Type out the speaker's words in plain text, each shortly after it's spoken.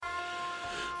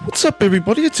What's up,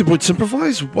 everybody? It's your boy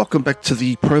Provise. Welcome back to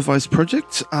the Provise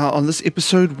project. On this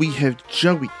episode, we have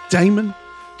Joe Daymond.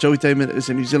 Joe Daymond is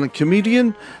a New Zealand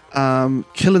comedian,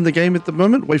 killing the game at the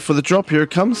moment. Wait for the drop. Here it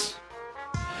comes.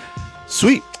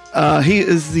 Sweet. He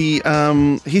is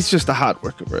he's just a hard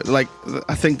worker, bro. Like,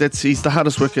 I think he's the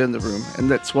hardest worker in the room, and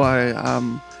that's why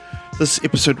this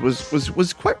episode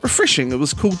was quite refreshing. It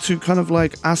was cool to kind of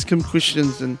like ask him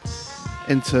questions and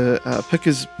to pick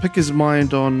his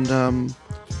mind on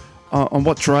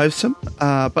what drives him.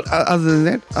 But other than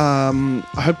that,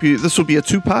 I hope this will be a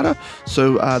two-parter.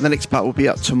 So the next part will be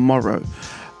out tomorrow.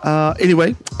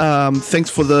 Anyway, thanks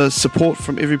for the support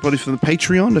from everybody from the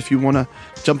Patreon. If you want to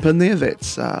jump in there,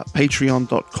 that's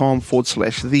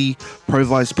patreon.com/the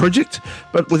Provise project.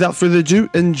 But without further ado,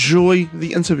 enjoy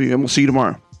the interview and we'll see you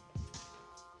tomorrow.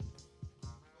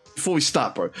 Before we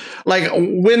start, bro, like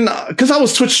because I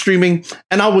was Twitch streaming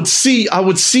and I would see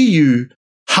you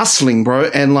hustling, bro,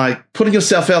 and like putting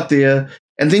yourself out there,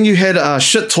 and then you had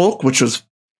shit talk, which was,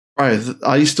 bro,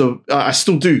 I still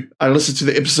do. I listen to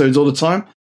the episodes all the time,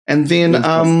 and then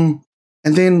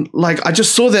like I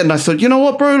just saw that and I thought, you know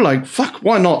what, bro, like fuck,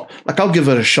 why not? Like I'll give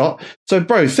it a shot. So,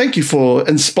 bro, thank you for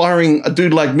inspiring a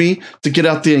dude like me to get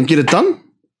out there and get it done.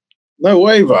 No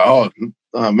way, bro.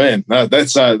 Oh man, no,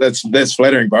 that's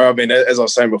flattering, bro. I mean, as I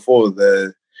was saying before,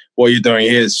 what you're doing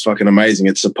here is fucking amazing.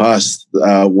 It surpassed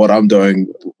what I'm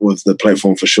doing with the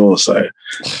platform for sure. So,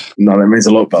 no, that means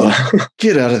a lot, brother.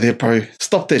 Get out of there, bro.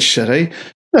 Stop that shit, eh?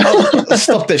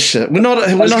 Stop that shit. We're not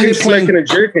here playing. And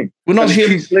jerking. We're not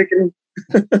here.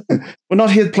 We're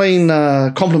not here playing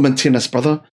compliment tennis,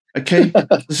 brother. Okay,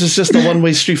 this is just a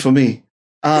one-way street for me.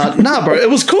 Nah, bro, it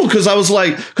was cool because I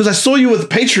saw you with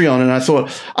Patreon and I thought,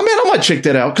 I might check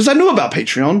that out because I knew about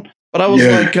Patreon, but I was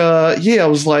I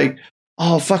was like,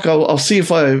 oh fuck, I'll see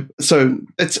if and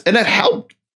it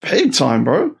helped big time,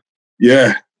 bro.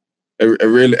 Yeah, it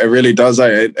really does.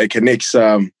 It connects.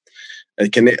 But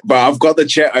I've got the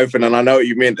chat open and I know what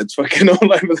you meant. It's fucking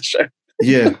all over the show.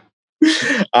 Yeah.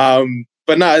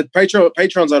 But no,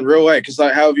 Patreon's unreal, way because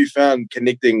like, how have you found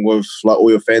connecting with like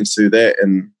all your fans through that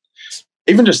and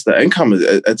even just the income?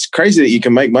 It's crazy that you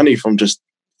can make money from just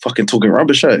fucking talking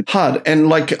rubbish. Hard. And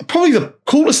like probably the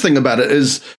coolest thing about it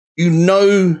is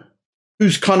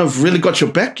who's kind of really got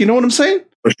your back. You know what I'm saying?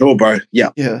 For sure, bro.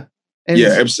 Yeah. Yeah. And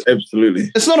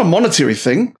absolutely. It's not a monetary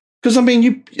thing. Because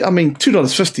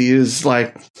 $2.50 is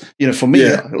like, for me,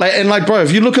 like, bro,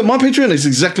 if you look at my Patreon, it's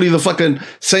exactly the fucking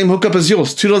same hookup as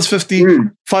yours.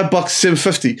 $2.50, $5,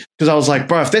 $7.50. Because I was like,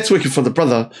 bro, if that's working for the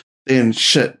brother, then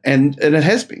shit, and it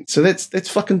has been. So that's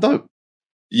fucking dope.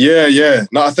 Yeah.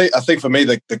 No, I think for me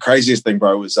the craziest thing,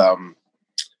 bro, was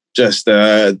just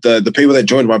the people that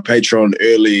joined my Patreon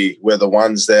early were the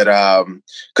ones that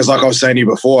because like I was saying to you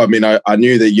before, I mean I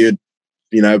knew that you'd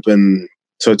been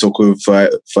talking for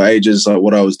ages, like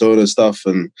what I was doing and stuff,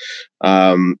 and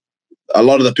a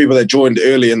lot of the people that joined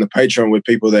early in the Patreon were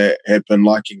people that had been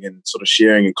liking and sort of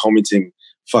sharing and commenting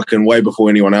fucking way before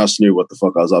anyone else knew what the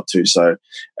fuck I was up to. So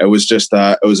it was just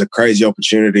it was a crazy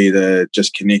opportunity to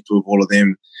just connect with all of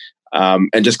them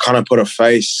and just kind of put a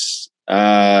face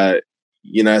to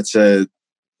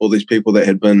all these people that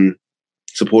had been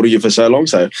supporting you for so long.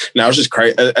 So now it's just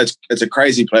crazy. It's a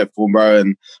crazy platform, bro,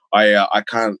 and I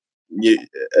can't.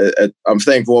 I'm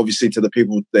thankful, obviously, to the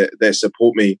people that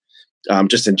support me,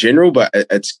 just in general. But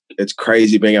it's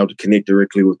crazy being able to connect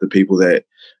directly with the people that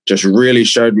just really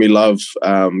showed me love.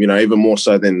 Even more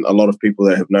so than a lot of people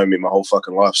that have known me my whole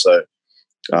fucking life. So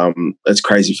it's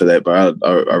crazy for that, but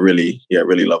I really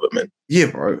love it, man. Yeah,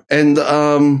 bro. And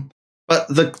but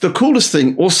the coolest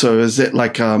thing also is that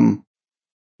like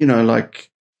like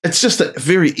it's just a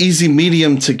very easy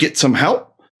medium to get some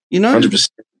help. 100%.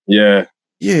 Yeah.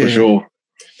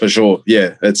 For sure.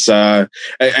 Yeah, it's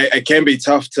it can be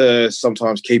tough to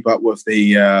sometimes keep up with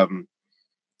the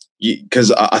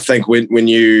because I think when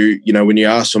you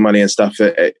ask for money and stuff,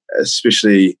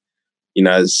 especially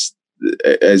as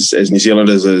New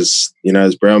Zealanders, as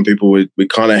brown people, we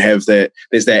kind of have that.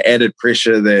 There's that added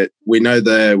pressure that we know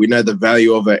the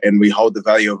value of it, and we hold the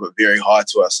value of it very high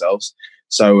to ourselves.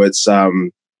 So it's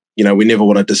we never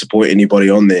want to disappoint anybody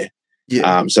on there.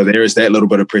 Yeah. So there is that little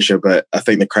bit of pressure, but I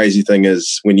think the crazy thing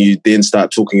is when you then start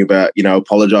talking about,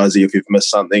 apologizing if you've missed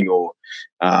something or,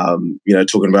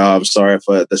 talking about, I'm sorry if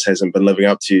this hasn't been living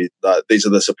up to you. These are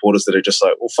the supporters that are just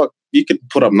like, well, fuck, you could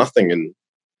put up nothing and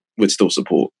we'd still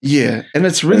support. Yeah. And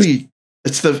it's really,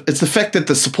 it's the fact that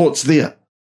the support's there.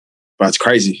 But it's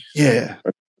crazy. Yeah.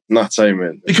 Nuts,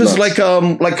 man. Because like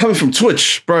coming from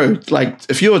Twitch, bro, like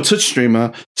if you're a Twitch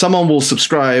streamer, someone will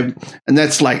subscribe and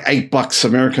that's like $8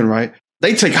 American, right?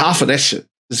 They take half of that shit.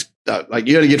 Like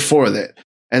you only get 4 of that.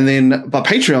 And then, but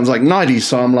Patreon's like 90.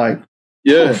 So I'm like,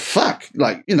 Yeah. oh, fuck.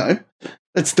 Like, you know,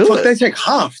 let's do it. They take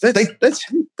half.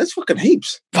 That's fucking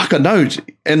heaps. Fuck, I know.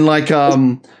 And like,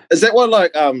 is that what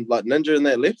like Ninja and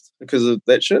that left because of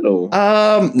that shit or?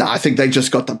 No, I think they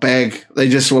just got the bag. They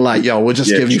just were like, yo, we'll just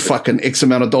give you fucking X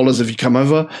amount of dollars if you come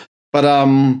over. But,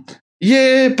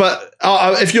 yeah, but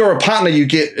if you're a partner, you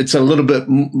get, it's a little bit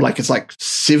like, it's like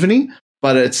 70,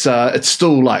 but it's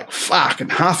still like fucking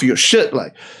half of your shit.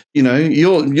 Like, you know,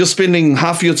 you're spending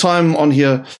half of your time on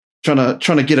here trying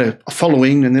to get a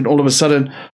following, and then all of a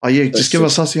sudden, oh yeah, just give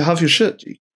us half your shit.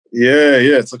 Yeah.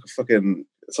 It's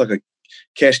like a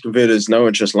cash converter's no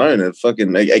interest loan.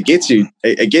 It gets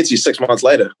you 6 months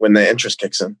later when the interest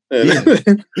kicks in. Yeah,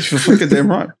 you're fucking damn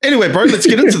right. Anyway, bro, let's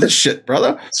get into this shit,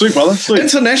 brother. Sweet, brother. Sweet.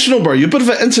 International, bro. You're a bit of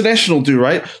an international dude,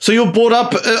 right? So you're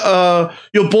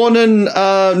you're born in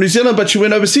New Zealand, but you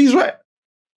went overseas, right?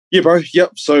 Yeah, bro.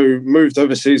 Yep. So moved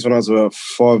overseas when I was about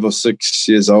 5 or 6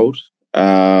 years old,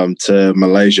 to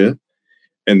Malaysia,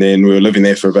 and then we were living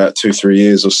there for about 2-3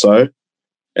 years or so,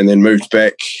 and then moved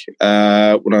back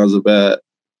when I was about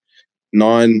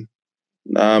 9,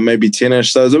 maybe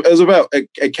 10ish. So it was about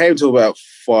it came to about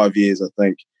 5 years, I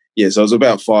think. Yeah, so I was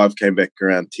about 5, came back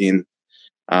around 10.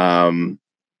 And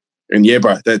yeah,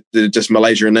 bro, that just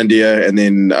Malaysia and India, and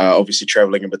then obviously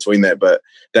traveling in between that. But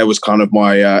that was kind of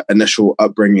my initial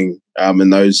upbringing in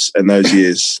those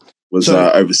years was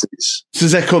overseas. So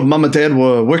is that called mum and dad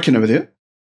were working over there?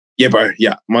 Yeah, bro.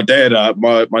 Yeah, my dad,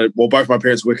 both my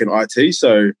parents work in IT.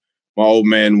 So my old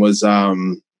man was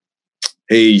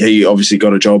he obviously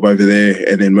got a job over there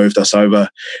and then moved us over.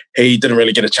 He didn't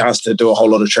really get a chance to do a whole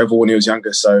lot of travel when he was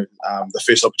younger. So the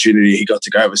first opportunity he got to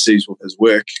go overseas with his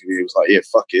work, he was like, yeah,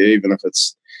 fuck yeah, even if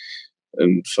it's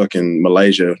in fucking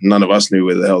Malaysia. None of us knew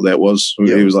where the hell that was.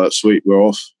 Yeah. He was like, sweet, we're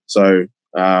off. So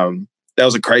that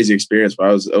was a crazy experience,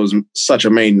 but it was such a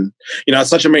mean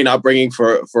upbringing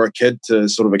for a kid to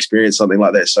sort of experience something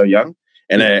like that so young.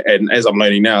 And as I'm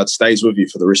learning now, it stays with you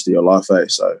for the rest of your life, eh?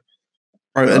 So,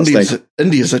 bro,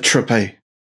 India's a trip, eh?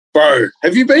 Bro,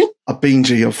 have you been? I've been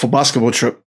for basketball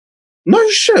trip. No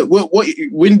shit.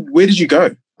 Where did you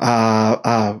go?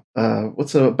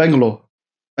 What's Bangalore?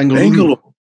 Bangalore.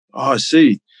 Oh, I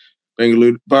see.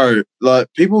 Bangalore. Bro, like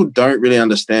people don't really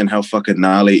understand how fucking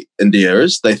gnarly India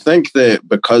is. They think that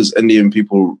because Indian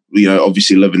people, you know,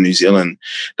 obviously live in New Zealand,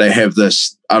 they have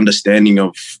this understanding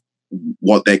of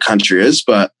what their country is,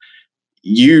 but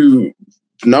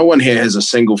no one here has a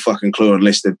single fucking clue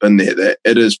unless they've been there. That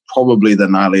it is probably the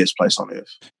gnarliest place on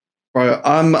earth. Bro,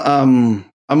 I'm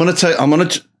gonna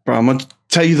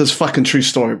tell you this fucking true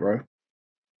story, bro.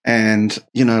 And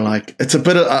you know, like it's a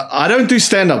bit of I don't do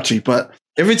stand up, G, but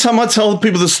every time I tell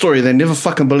people this story, they never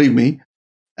fucking believe me.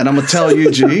 And I'm gonna tell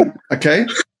you, G, okay?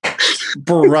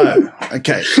 Bro,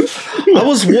 okay. I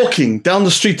was walking down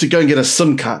the street to go and get a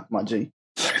SIM card, my G.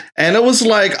 And it was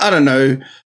like, I don't know,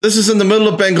 this is in the middle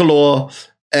of Bangalore.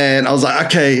 And I was like,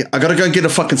 okay, I got to go and get a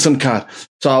fucking SIM card.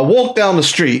 So I walk down the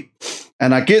street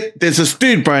and there's this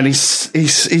dude, bro, and he's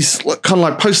kind of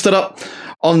like posted up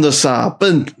on this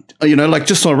bin, you know, like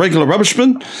just on a regular rubbish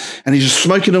bin. And he's just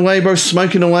smoking away, bro,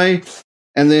 smoking away.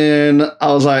 And then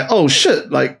I was like, oh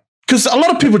shit, like, because a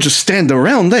lot of people just stand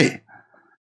around,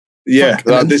 Yeah,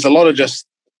 there's a lot of just,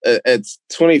 it's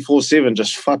 24/7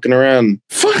 just fucking around.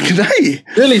 Fucking A.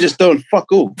 Really just doing fuck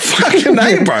all. Fucking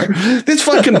A, bro. There's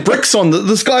fucking bricks on.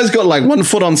 This guy's got like 1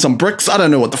 foot on some bricks. I don't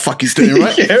know what the fuck he's doing,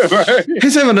 right? Yeah, bro.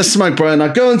 He's having a smoke, bro. And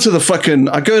I go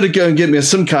to go and get me a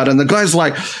SIM card. And the guy's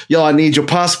like, yo, I need your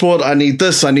passport. I need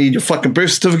this. I need your fucking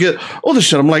birth certificate. All this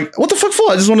shit. I'm like, what the fuck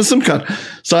for? I just want a SIM card.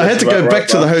 So I had to go back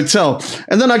to the hotel.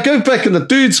 And then I go back and the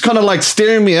dude's kind of like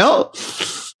staring me out.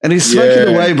 And he's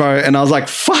smoking away, bro. And I was like,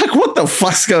 fuck, what the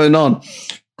fuck's going on?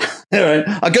 Anyway,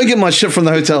 I go get my shit from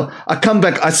the hotel. I come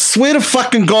back. I swear to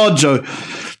fucking God, Joe,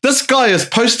 this guy is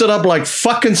posted up like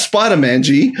fucking Spider-Man,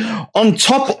 G, on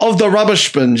top of the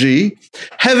rubbish bin, G,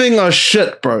 having a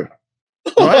shit, bro.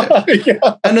 Right?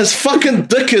 Yeah. And his fucking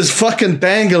dick is fucking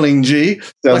dangling, G,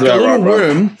 like a little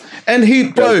worm. And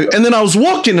and then I was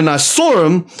walking and I saw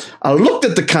him. I looked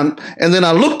at the cunt and then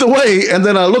I looked away and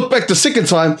then I looked back the second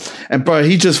time and bro,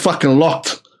 he just fucking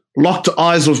locked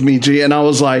eyes with me, G. And I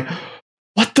was like,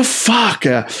 what the fuck?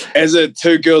 As a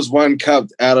 2 girls, 1 cup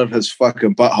out of his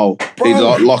fucking butthole.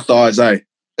 Bro, he locked eyes, eh?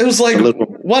 It was like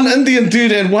 1 Indian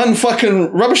dude and 1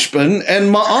 fucking rubbish bin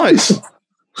and my eyes.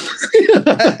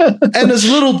 And his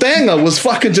little danger was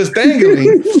fucking just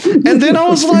dangling. And then I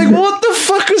was like, what the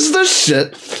fuck is this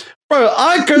shit? Bro,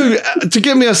 I go to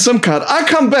get me a SIM card. I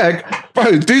come back.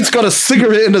 Bro, dude's got a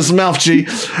cigarette in his mouth, G,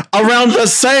 around the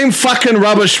same fucking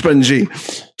rubbish bin, G.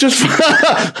 just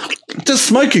just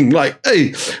smoking, like,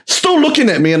 hey, still looking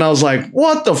at me, and I was like,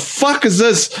 what the fuck is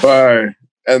this? Bro,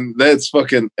 and that's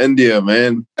fucking India,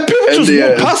 man. And people just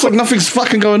walk past like nothing's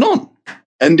fucking going on.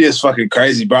 India's fucking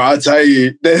crazy, bro. I tell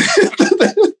you, that's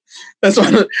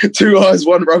two eyes,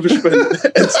 one rubbish bin.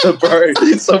 It's bro.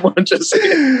 Someone just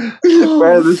said,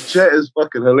 bro, this chat is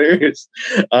fucking hilarious.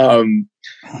 Bro,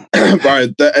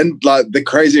 the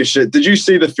craziest shit. Did you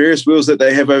see the Ferris wheels that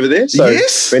they have over there? So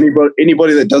yes. For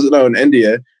anybody that doesn't know, in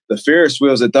India, the Ferris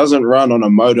wheels, it doesn't run on a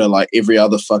motor like every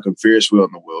other fucking Ferris wheel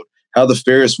in the world. How the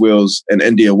Ferris wheels in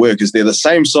India work is they're the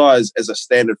same size as a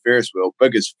standard Ferris wheel,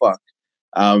 big as fuck.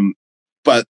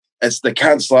 But it's the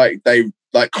cunts like they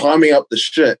like climbing up the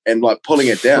shit and like pulling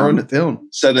it down,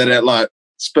 so that it like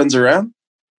spins around,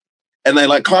 and they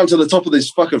like climb to the top of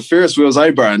these fucking Ferris wheels,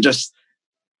 bro, and just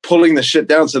pulling the shit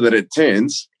down so that it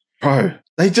turns. Bro,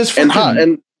 they just fucking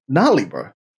and gnarly, bro.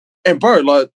 And bro,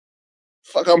 like,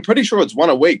 fuck, I'm pretty sure it's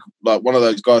one a week. Like one of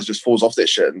those guys just falls off that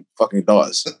shit and fucking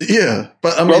dies. Yeah,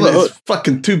 but I mean, there's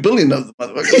fucking 2 billion of them. They're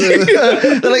like,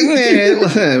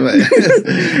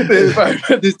 nah.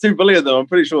 There's 2 billion though. I'm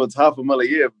pretty sure it's 500,000 a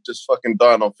year just fucking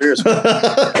dying on Ferris wheels.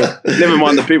 Never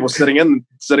mind the people sitting in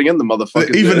the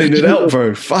motherfuckers. Evening it out,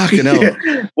 bro. Fucking hell.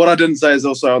 Yeah. What I didn't say is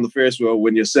also on the Ferris wheel,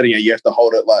 when you're sitting it, you have to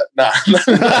hold it like, nah. But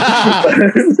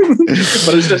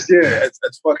it's just,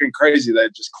 it's fucking crazy. They're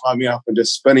just climbing up and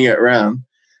just spinning it around.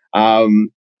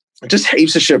 Just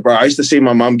heaps of shit, bro. I used to see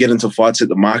my mum get into fights at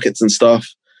the markets and stuff.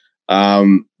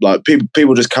 Like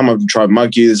people just come up and try to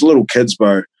mug you. There's little kids,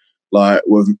 bro, like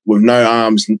with no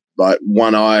arms, like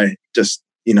one eye, just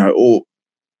all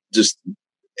just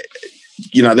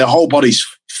their whole body's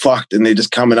fucked, and they're just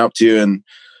coming up to you, and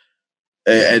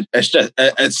it's just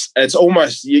it's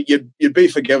almost you'd be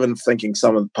forgiven thinking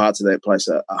some of the parts of that place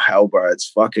are hell, bro. It's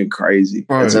fucking crazy.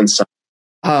 Bro. It's insane.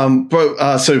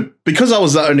 So because I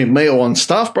was the only male on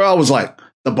staff, bro, I was like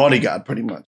the bodyguard pretty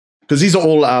much, because these are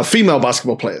all female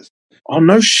basketball players. Oh,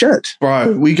 no shit.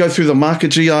 Bro, we go through the market,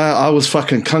 G. I was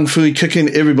fucking kung fu kicking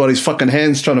everybody's fucking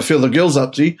hands trying to fill the girls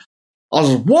up, G. I was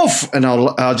like, woof, and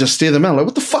I'll just stare them out like,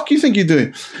 what the fuck you think you're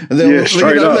doing? And then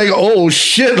they go, oh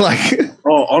shit, like.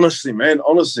 Oh, honestly, man,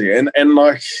 and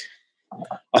like,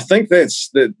 I think that's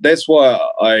why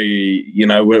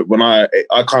when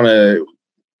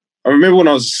I remember when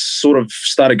I was sort of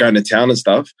started going to town and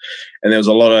stuff, and there was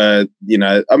a lot of,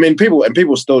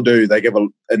 people still do. They give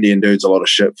Indian dudes a lot of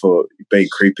shit for being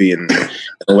creepy and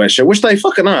all that shit, which they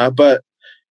fucking are. But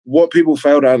what people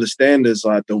fail to understand is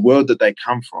like the world that they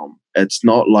come from. It's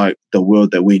not like the world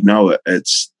that we know it.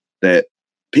 It's that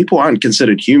people aren't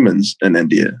considered humans in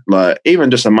India, like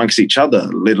even just amongst each other,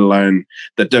 let alone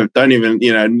that don't even,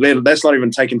 that's not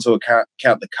even taken into account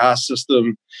the caste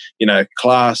system,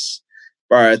 class.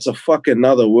 Bro, it's a fucking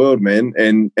another world, man.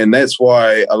 And that's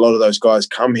why a lot of those guys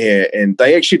come here, and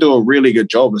they actually do a really good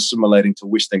job assimilating to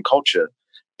Western culture.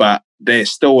 But there's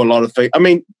still a lot of things. I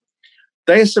mean,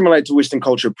 they assimilate to Western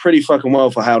culture pretty fucking well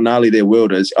for how gnarly their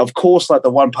world is. Of course, like the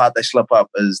one part they slip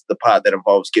up is the part that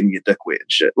involves getting your dick wet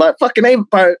and shit. Like fucking, I've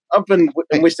been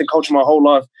in Western culture my whole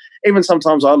life. Even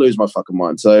sometimes I lose my fucking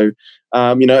mind. So,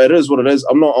 it is what it is.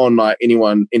 I'm not on like any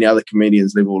other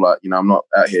comedian's level. Like, I'm not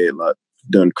out here like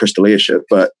doing crystal air shit,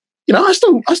 but I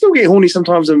still get horny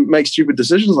sometimes and make stupid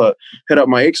decisions, like hit up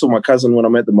my ex or my cousin when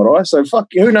I'm at the marae. So fuck,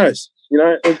 who knows?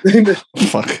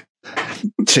 Fuck.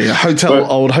 Gee,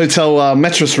 old hotel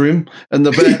mattress room in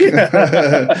the back.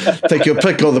 Take your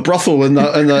pick, or the brothel in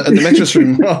the mattress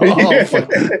room. Fuck.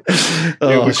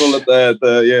 We call it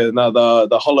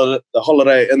the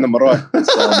holiday in the marae.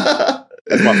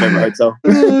 It's my favorite hotel.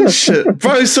 Oh, shit,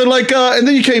 bro. So like, and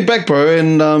then you came back, bro,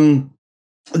 and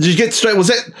did you get straight? Was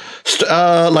that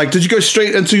did you go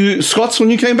straight into Scots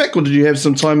when you came back, or did you have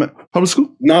some time at public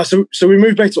school? No, so we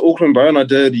moved back to Auckland, bro, and I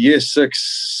did year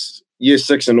six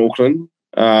in Auckland,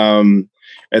 and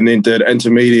then did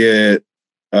intermediate.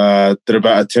 Did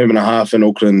about a term and a half in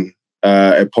Auckland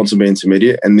at Ponsonby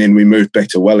Intermediate, and then we moved back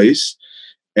to Wellies,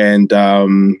 and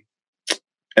then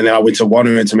I went to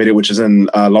Wanu Intermediate, which is in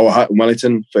Lower Hutt in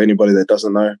Wellington, for anybody that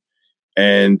doesn't know,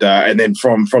 and then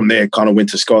from there kind of went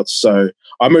to Scots. So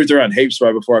I moved around heaps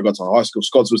right before I got to high school.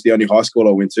 Scots was the only high school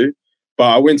I went to, but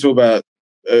I went to about,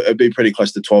 it'd be pretty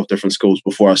close to 12 different schools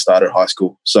before I started high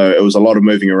school. So it was a lot of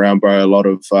moving around, bro, a lot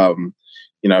of, fucking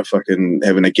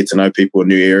having to get to know people in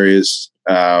new areas.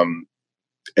 And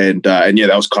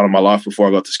that was kind of my life before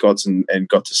I got to Scots and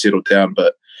got to settle down.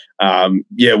 But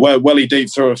welly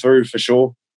deep through and through for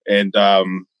sure. And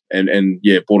born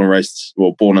and raised,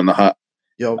 born in the hut.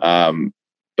 Yo.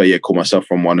 Call myself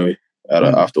from Wanu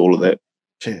after all of that.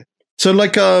 Yeah. So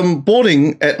like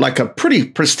boarding at like a pretty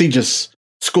prestigious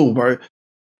school, bro.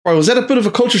 Bro, was that a bit of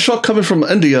a culture shock coming from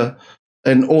India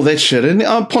and all that shit? And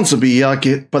Ponsonby, yeah, I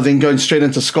get, but then going straight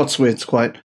into Scots where it's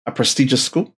quite a prestigious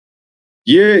school.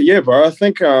 Yeah, bro. I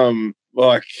think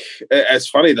like it's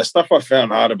funny. The stuff I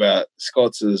found hard about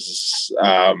Scots is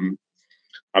I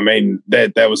mean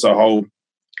that was a whole.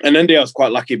 In India, I was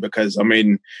quite lucky because, I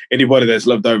mean, anybody that's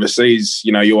lived overseas,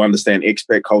 you know, you'll understand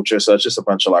expat culture. So it's just a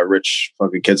bunch of like rich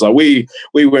fucking kids. Like we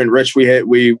weren't rich.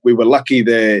 We were lucky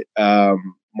that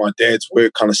my dad's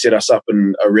work kind of set us up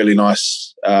in a really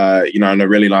nice, in a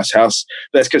really nice house.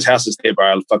 That's because houses there,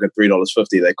 bro, are fucking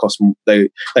 $3.50.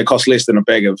 They cost less than a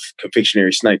bag of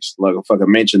confectionery snakes, like a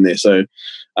fucking mansion there. So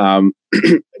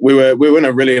we were in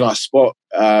a really nice spot.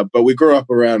 But we were growing up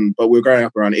around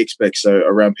expats, so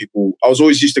around people. I was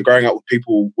always used to growing up with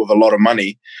people with a lot of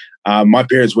money. My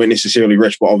parents weren't necessarily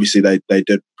rich, but obviously they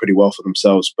did pretty well for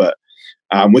themselves. But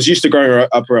was used to growing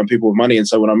up around people with money, and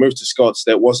so when I moved to Scots,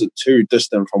 that wasn't too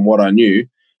distant from what I knew.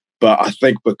 But I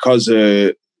think because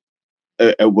it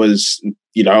was,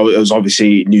 it was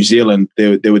obviously New Zealand,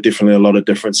 there were definitely a lot of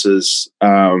differences.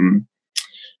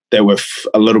 They were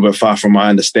a little bit far from my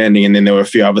understanding, and then there were a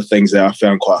few other things that I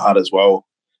found quite hard as well.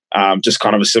 Just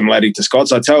kind of assimilating to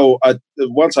Scots.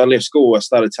 Once I left school, I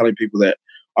started telling people that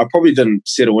I probably didn't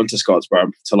settle into Scots, bro,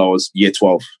 until I was year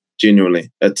 12.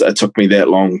 Genuinely, it took me that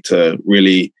long to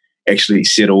really actually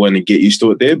settle in and get used to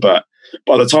it there. But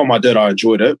by the time I did, I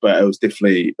enjoyed it. But it was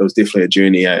definitely a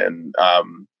journey, and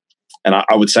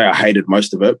I would say I hated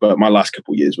most of it. But my last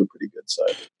couple of years were pretty good. So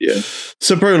yeah.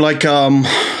 So, bro, like,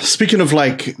 speaking of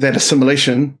like that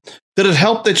assimilation, did it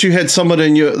help that you had someone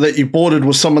that you boarded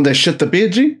with someone that shit the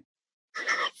bed, G?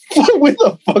 Where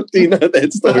the fuck do you know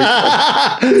that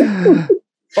story?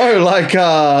 Oh, like,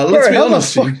 let's be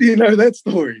honest. How the fuck do you know that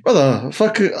story? Brother,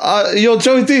 fuck, you're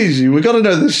Joe D. We got to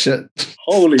know this shit.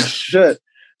 Holy shit.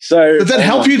 So did that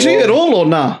help you, G, at all or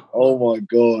nah? Oh my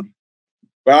God.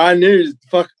 But I knew,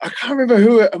 fuck, I can't remember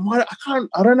who it,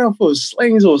 I don't know if it was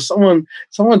Slings or someone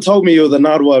told me you were the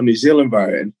Nardwar of New Zealand, bro,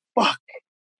 and fuck.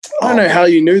 I don't know how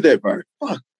you knew that, bro.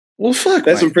 Fuck. Well, fuck,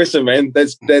 that's mate. Impressive, man.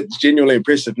 That's genuinely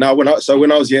impressive. Now, when I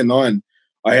was year 9,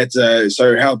 I had to.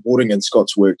 So how boarding in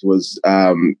Scots worked was,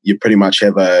 you pretty much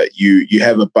have a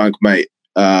bunkmate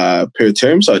per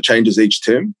term, so it changes each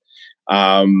term.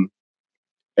 And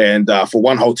for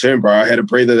one whole term, bro, I had a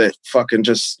breather that fucking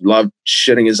just loved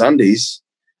shitting his undies.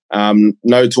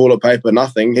 No toilet paper,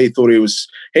 nothing. He thought he was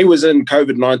in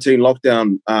COVID-19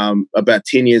 lockdown about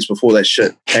 10 years before that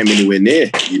shit came anywhere near,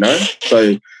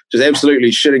 So just absolutely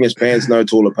shitting his pants, no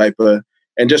toilet paper,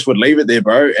 and just would leave it there,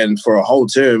 bro. And for a whole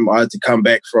term, I had to come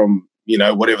back from,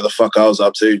 whatever the fuck I was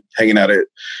up to, hanging out at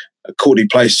Courtney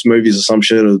Place movies or some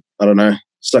shit, or I don't know,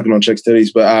 sucking on chicks'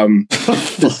 titties. But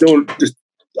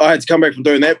I had to come back from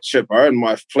doing that shit, bro. And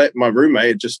my roommate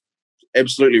had just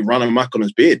absolutely run amok on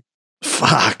his bed.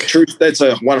 Fuck. True, that's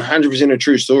a 100% a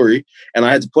true story. And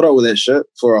I had to put up with that shit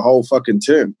for a whole fucking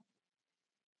term.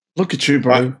 Look at you,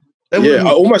 bro.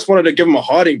 I almost wanted to give him a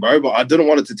hiding, bro, but I didn't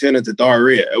want it to turn into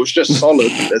diarrhea. It was just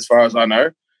solid as far as I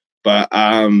know. But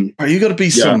bro, you gotta be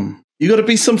some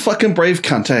fucking brave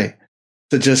cunt, eh?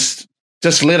 To just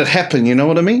let it happen, you know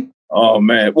what I mean? Oh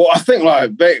man. Well, I think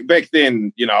like back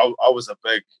then, I was a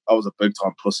big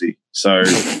time pussy. So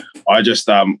I just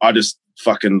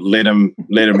fucking let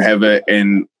him have it.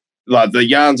 And like the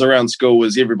yarns around school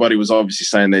was everybody was obviously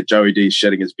saying that Joey D's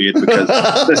shitting his bed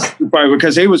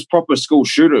because he was proper school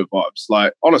shooter vibes.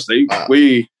 Like honestly,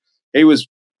 we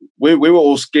were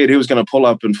all scared he was going to pull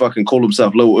up and fucking call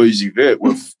himself Lil Uzi Vert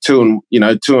with two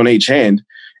in each hand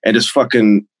and just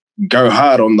fucking go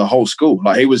hard on the whole school.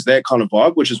 Like he was that kind of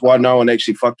vibe, which is why no one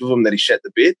actually fucked with him, that he shat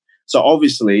the bed. So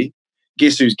obviously,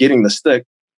 guess who's getting the stick?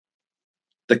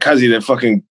 The cuzzy that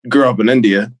fucking grew up in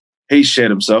India. He shat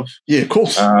himself. Yeah, of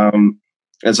course. And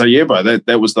so yeah, bro,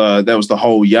 that was the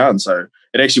whole yarn. So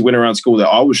it actually went around school that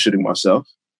I was shitting myself.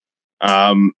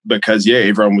 Because yeah,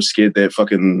 everyone was scared that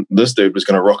fucking this dude was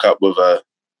going to rock up with a,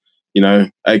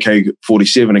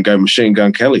 AK-47 and go machine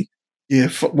gun Kelly. Yeah,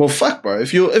 well, fuck, bro.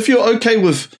 If you're okay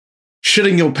with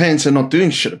shitting your pants and not doing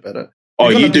shit about it,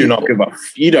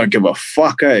 you don't give a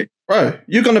fuck, eh? Bro,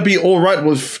 you're gonna be all right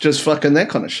with just fucking that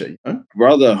kind of shit,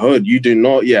 Brotherhood, you do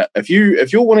not. Yeah, if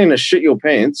you're wanting to shit your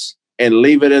pants and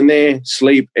leave it in there,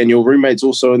 sleep, and your roommate's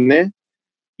also in there,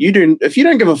 if you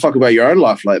don't give a fuck about your own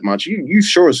life that much, you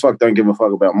sure as fuck don't give a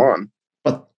fuck about mine.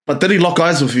 But did he lock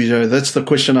eyes with you, Joe? That's the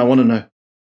question I want to know.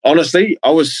 Honestly,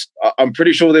 I'm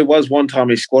pretty sure there was one time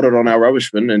he squatted on our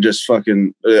rubbish bin and just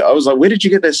fucking, I was like, where did you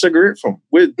get that cigarette from?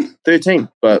 We're 13,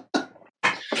 but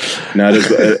no,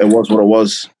 it was what it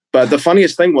was. But the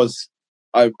funniest thing was,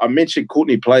 I mentioned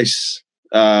Courtney Place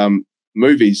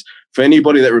movies. for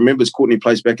anybody that remembers Courtney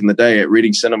Place back in the day at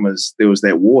Reading Cinemas, there was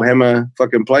that Warhammer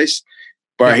fucking place.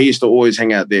 Bro, he used to always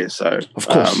hang out there. So of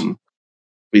course, he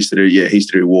used to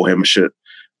do Warhammer shit.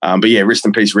 But yeah, rest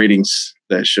in peace, Readings.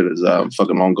 That shit is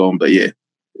fucking long gone. But yeah,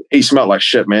 he smelled like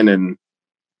shit, man, and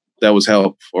that was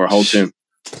hell for a whole term.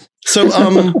 So,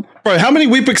 bro, how many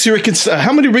Weet-Bix you reckon?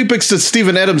 How many Weet-Bix did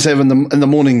Stephen Adams have in the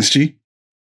mornings, G?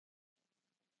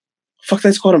 Fuck,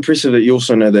 that's quite impressive that you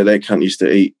also know that cunt used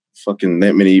to eat fucking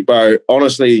that many. Bro,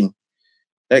 honestly,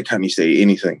 that cunt used to eat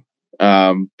anything.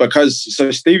 Because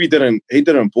Stevie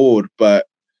didn't board, but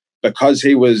because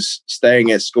he was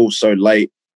staying at school so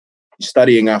late,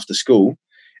 studying after school,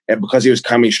 and because he was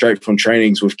coming straight from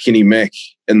trainings with Kenny Mac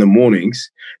in the mornings,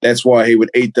 that's why he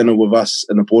would eat dinner with us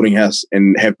in the boarding house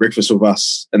and have breakfast with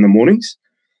us in the mornings.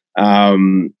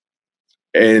 And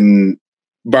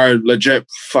bro, legit,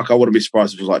 fuck, I wouldn't be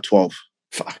surprised if it was like 12.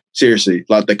 Fuck. Seriously,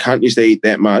 like the cunt used to eat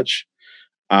that much.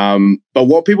 But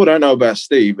what people don't know about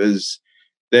Steve is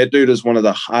that dude is one of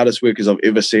the hardest workers I've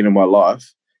ever seen in my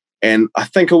life. And I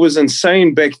think it was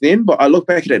insane back then, but I look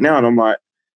back at it now and I'm like,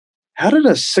 how did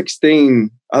a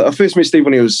 16... I first met Steve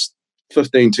when he was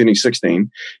 15, turning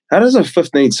 16. How does a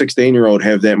 15, 16-year-old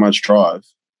have that much drive?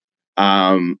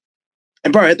 And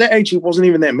bro, at that age, he wasn't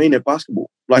even that mean at basketball.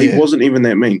 Like, he wasn't even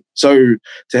that mean. So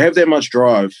to have that much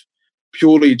drive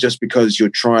purely just because you're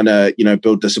trying to,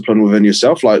 build discipline within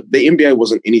yourself, like the NBA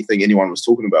wasn't anything anyone was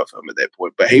talking about for him at that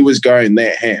point, but he was going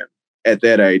that ham at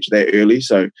that age, that early.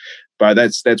 So, bro,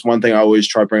 that's one thing I always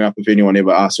try to bring up if anyone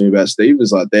ever asks me about Steve,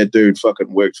 is like, that dude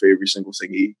fucking worked for every single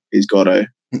thing he's got.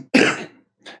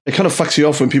 It kind of fucks you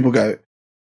off when people go,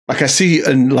 like I see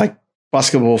in like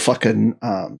basketball fucking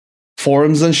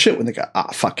forums and shit when they go,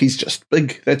 fuck, he's just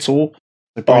big, that's all.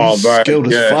 Like, bro, he's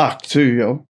skilled as fuck too,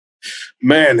 yo.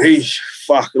 Man, and it's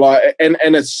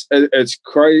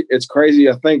crazy.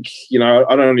 I think,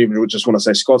 I don't even just want to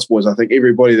say Scott's boys. I think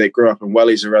everybody that grew up in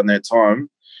Wellies around that time,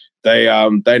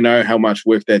 they know how much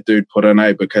work that dude put in,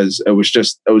 because it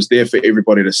was there for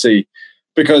everybody to see.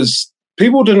 Because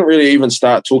people didn't really even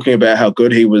start talking about how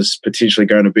good he was potentially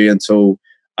going to be until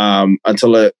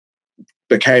it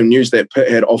became news that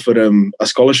Pitt had offered him a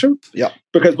scholarship. Yeah.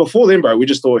 Because before then, bro, we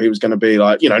just thought he was going to be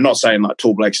like, not saying like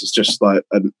Tall Blacks is just like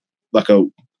a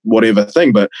whatever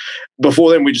thing, but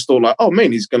before then we just thought like, oh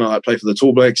man, he's going to like play for the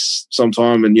Tall Blacks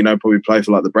sometime and, probably play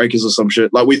for like the Breakers or some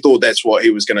shit. Like we thought that's what he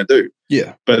was going to do.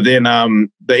 Yeah. But then the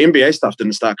NBA stuff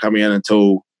didn't start coming in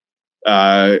until,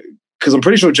 because I'm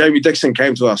pretty sure Jamie Dixon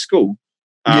came to our school.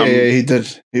 He did.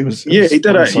 He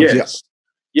did it.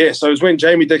 Yeah, so it was when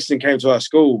Jamie Dixon came to our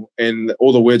school and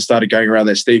all the word started going around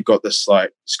that Steve got this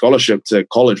like scholarship to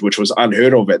college, which was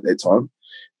unheard of at that time.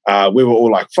 We were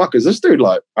all like, fuck, is this dude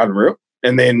like unreal?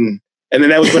 And then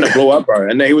that was when it blew up, bro.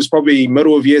 And he was probably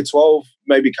middle of year 12,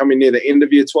 maybe coming near the end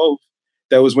of year 12.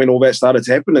 That was when all that started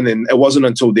to happen. And then it wasn't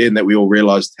until then that we all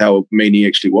realized how mean he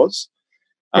actually was.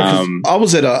 I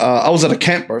was at a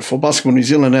camp, bro, for Basketball New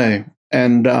Zealand,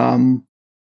 and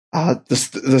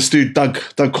this dude,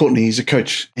 Doug Courtney, he's a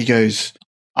coach. He goes,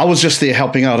 I was just there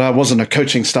helping out. I wasn't a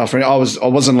coaching staff. I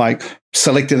wasn't like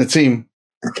selecting a team.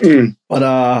 But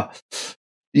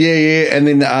and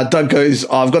then Doug goes,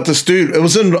 I've got this dude. It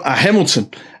was in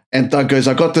Hamilton, and Doug goes,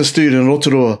 I got this dude in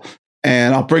Aotearoa,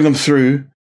 and I'll bring him through,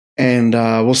 and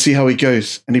we'll see how he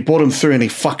goes. And he brought him through, and he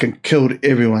fucking killed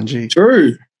everyone. G.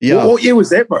 True. Yeah. What year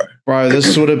was that, bro? Bro,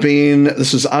 this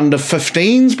was under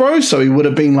 15s, bro. So he would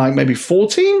have been like maybe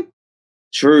 14.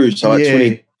 True. So like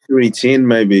 2010,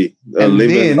 maybe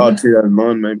 11,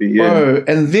 2009, maybe. Yeah. Bro,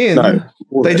 and then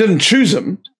they didn't choose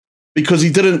him because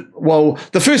he didn't. Well,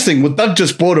 the first thing, well, Doug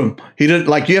just bought him. He didn't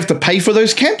like, you have to pay for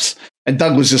those camps. And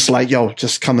Doug was just like, yo,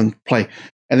 just come and play.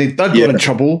 And then Doug got in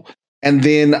trouble. And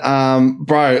then,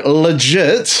 bro,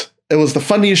 legit, it was the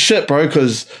funniest shit, bro,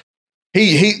 because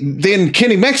then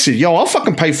Kenny Mac said, yo, I'll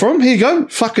fucking pay for him. Here you go.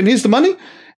 Fucking here's the money.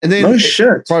 And then, no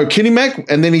shit. Bro, Kenny Mac,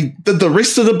 and then he did the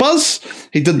rest of the buzz.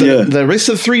 He did the rest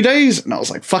of 3 days. And I was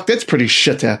like, fuck, that's pretty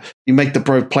shit. You make the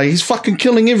bro play. He's fucking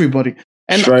killing everybody.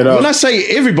 And when I say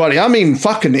everybody, I mean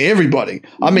fucking everybody.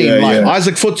 I mean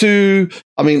Isaac Fotu.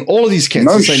 I mean all of these cats.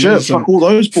 No shit. Fuck all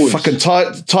those boys. Fucking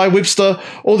Ty Webster.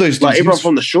 All those dudes. Like everyone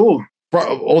from the shore.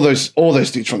 Bro, all those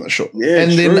dudes from the shore. Yeah,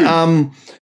 and true.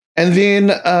 then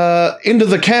end of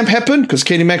the camp happened because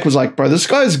Kenny Mac was like, bro, this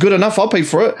guy is good enough. I'll pay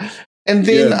for it. And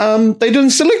then they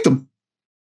didn't select him.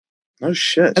 No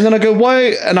shit. And then I go,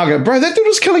 why? And I go, bro, that dude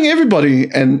was killing everybody.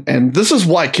 And this is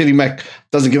why Kenny Mac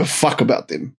doesn't give a fuck about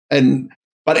them.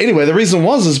 But anyway, the reason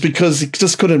is because he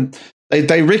just couldn't.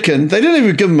 They reckon they didn't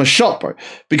even give him a shot, bro,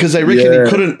 because they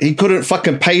reckon he couldn't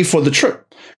fucking pay for the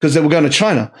trip because they were going to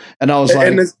China. And I was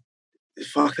like,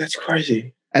 fuck, that's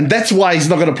crazy. And that's why he's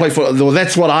not going to play for. Or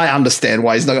that's what I understand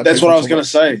why he's not going to. That's what I was going to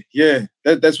say. Yeah,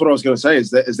 that's what I was going to say.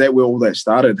 Is that where all that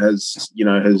started? Bro?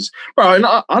 And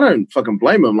I don't fucking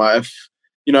blame him. Like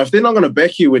if they're not going to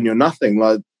back you when you're nothing,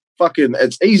 like fucking,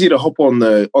 it's easy to hop on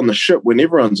the ship when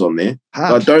everyone's on there.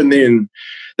 Like, don't then.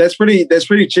 That's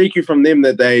pretty cheeky from them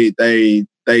that they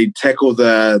tackle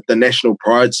the national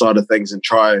pride side of things and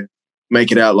try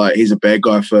make it out like he's a bad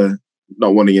guy for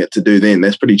not wanting it to do. Then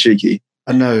that's pretty cheeky.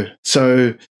 I know.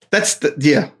 So that's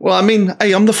Well, I mean,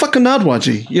 hey, I'm the fucking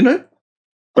Nardwaji, you know.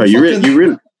 But you really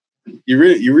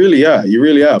are. You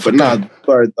really are. But nah,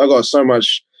 bro, I got so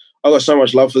much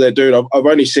love for that dude. I've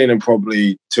only seen him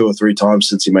probably 2 or 3 times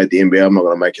since he made the NBA. I'm not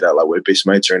going to make it out like we're best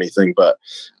mates or anything, but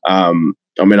I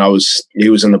mean, he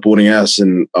was in the boarding house,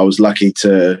 and I was lucky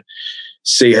to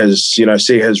see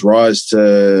his rise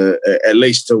to at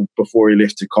least till before he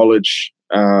left to college.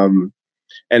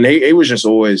 And he was just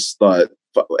always like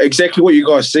exactly what you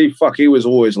guys see. Fuck, he was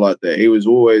always like that. He was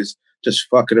always just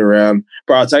fucking around.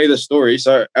 Bro, I'll tell you the story.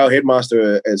 So our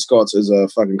headmaster at Scott's is a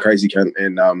fucking crazy cunt,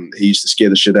 and he used to scare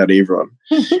the shit out of everyone.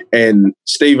 And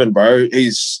Stephen, bro,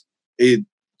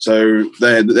 so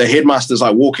the headmaster's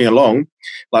like walking along,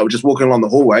 like we're just walking along the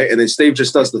hallway, and then Steve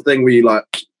just does the thing where you like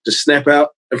just snap out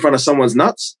in front of someone's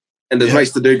nuts, and just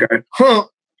makes the dude go, huh,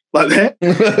 like that.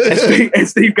 And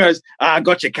Steve goes,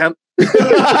 gotcha, cunt.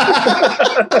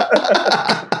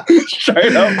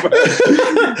 Straight up, bro.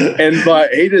 And like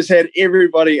he just had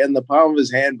everybody in the palm of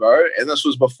his hand, bro. And this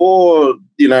was before,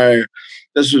 the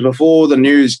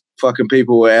news fucking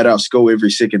people were at our school every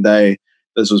second day.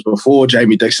 This was before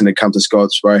Jamie Dixon had come to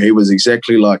Scots, bro. He was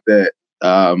exactly like that,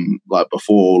 like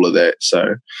before all of that.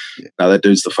 So, no, that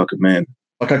dude's the fucking man.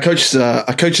 Like I coach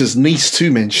his niece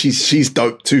too, man. She's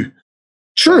dope too.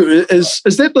 True. Is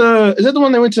that the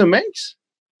one that went to the Max?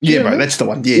 Yeah, bro, that's the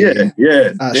one. Yeah.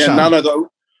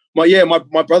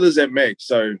 My brother's at Max,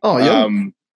 so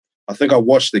I think I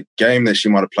watched the game that she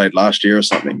might have played last year or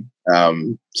something.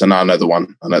 So no, I know the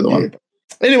one.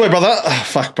 Anyway, brother,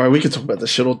 fuck, bro, we could talk about this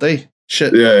shit all day.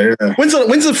 Shit. Yeah. When's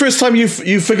the first time you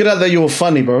figured out that you were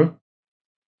funny, bro?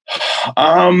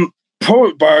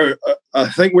 Probably, bro. I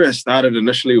think where it started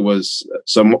initially was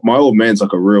my old man's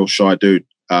like a real shy dude,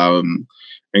 and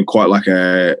quite like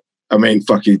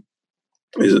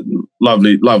he's a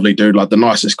lovely dude, like the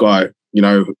nicest guy,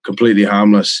 completely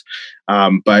harmless.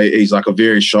 But he's like a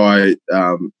very shy,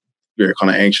 very kind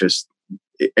of anxious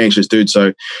dude.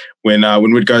 So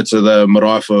when we'd go to the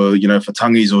marae for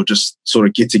tangis or just sort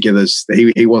of get-togethers,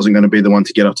 he wasn't going to be the one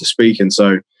to get up to speak. And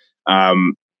so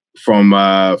from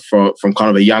kind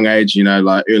of a young age,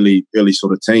 like early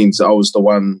sort of teens, I was the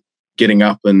one getting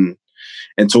up and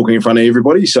talking in front of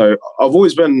everybody. So I've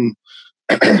always been,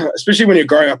 especially when you're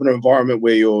growing up in an environment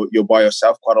where you're by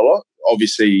yourself quite a lot.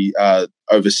 Obviously,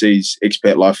 overseas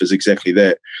expat life is exactly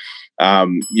that.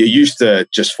 You're used to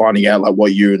just finding out like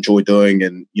what you enjoy doing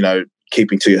and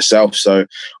keeping to yourself. So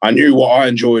I knew what I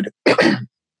enjoyed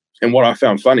and what I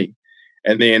found funny,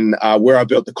 and then where I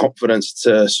built the confidence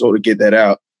to sort of get that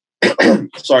out.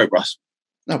 Sorry, Russ.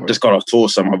 No, just got off tour,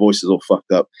 so my voice is all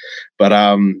fucked up. But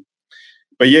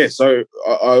yeah, so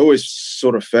I always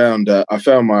sort of found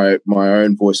my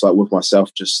own voice like with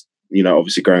myself, just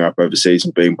obviously growing up overseas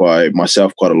and being by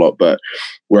myself quite a lot. But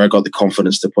where I got the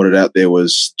confidence to put it out there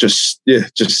was just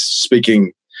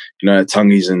speaking, at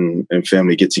tangis and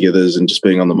family get-togethers and just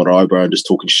being on the marae, bro, and just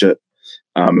talking shit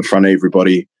in front of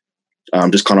everybody,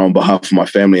 just kind of on behalf of my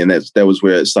family. And that was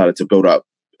where it started to build up,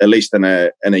 at least in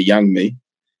a young me.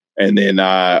 And then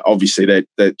obviously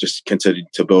that just continued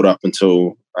to build up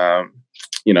until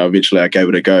eventually I gave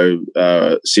it a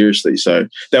go seriously. So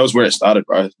that was where it started,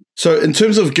 bro. So in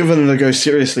terms of giving it a go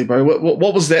seriously, bro,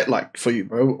 what was that like for you,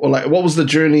 bro? Or like, what was the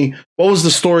journey? What was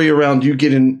the story around you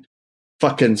getting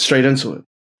fucking straight into it?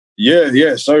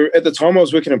 Yeah. So at the time I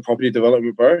was working in property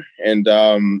development, bro. And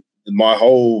my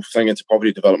whole thing into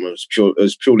property development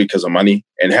was purely because of money.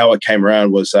 And how it came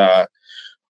around was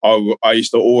I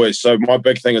used to always, so my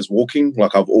big thing is walking.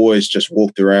 Like I've always just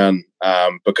walked around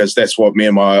because that's what me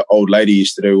and my old lady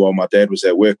used to do while my dad was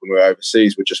at work when we were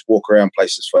overseas. We'd just walk around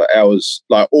places for hours,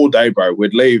 like all day, bro.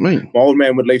 We'd leave. My old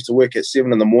man would leave to work at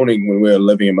 7 a.m. when we were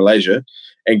living in Malaysia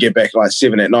and get back like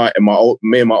 7 at night. And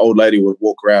me and my old lady would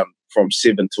walk around from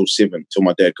 7 till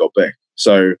my dad got back.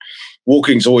 So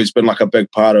walking's always been like a big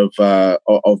part of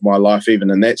my life, even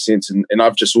in that sense. And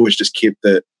I've just always just kept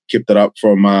it up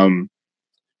from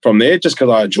there, just because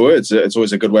I enjoy it. It's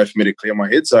always a good way for me to clear my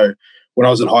head. So when I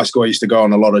was in high school, I used to go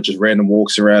on a lot of just random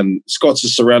walks around. Scott's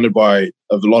is surrounded by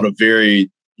a lot of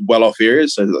very well-off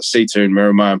areas, so like Seatoon,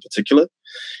 Miramar in particular.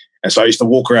 And so I used to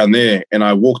walk around there, and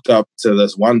I walked up to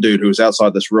this one dude who was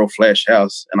outside this real flash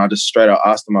house, and I just straight out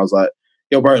asked him, I was like,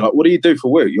 yo, bro, like, what do you do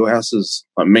for work? Your house is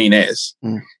like mean as.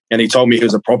 And he told me he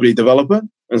was a property developer.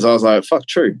 And so I was like, fuck,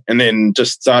 true. And then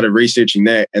just started researching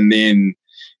that. And then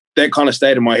that kind of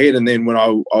stayed in my head. And then when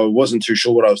I wasn't too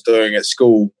sure what I was doing at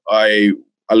school, I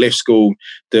left school,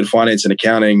 did finance and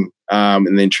accounting,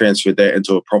 and then transferred that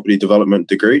into a property development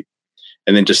degree.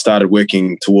 And then just started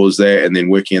working towards that and then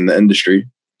working in the industry.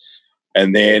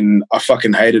 And then I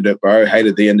fucking hated it, bro.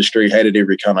 Hated the industry, hated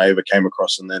every cunt I ever came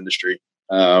across in the industry.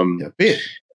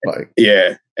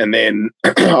 Yeah. And then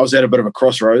I was at a bit of a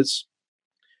crossroads.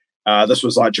 This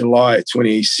was like July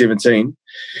 2017.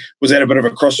 Was at a bit of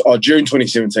a June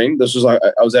 2017. This was like,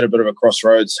 I was at a bit of a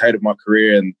crossroads, hated my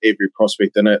career and every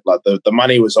prospect in it. Like the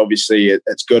money was obviously,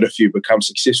 it's good if you become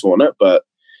successful in it, but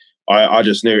I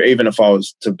just knew even if I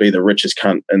was to be the richest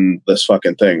cunt in this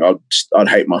fucking thing, I'd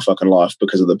hate my fucking life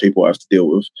because of the people I have to deal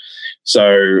with.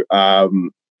 So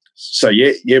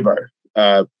yeah, bro.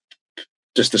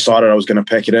 Just decided I was going to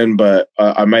pack it in, but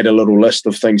I made a little list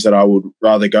of things that I would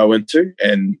rather go into,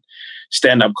 and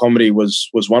stand-up comedy was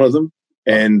one of them.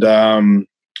 And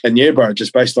yeah, bro,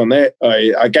 just based on that,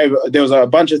 there was a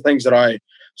bunch of things that I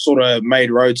sort of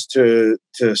made roads to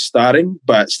starting,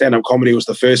 but stand-up comedy was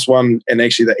the first one and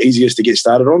actually the easiest to get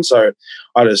started on. So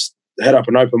I just hit up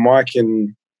an open mic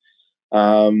and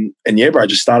yeah, bro, I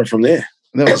just started from there.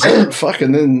 That was it. Fuck,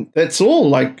 and then that's all.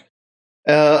 Like,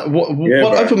 what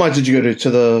open mic did you go to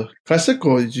the Classic,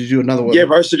 or did you do another one? Yeah,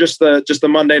 bro. So just the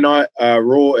Monday night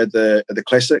Raw at the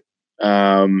Classic.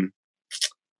 Yeah,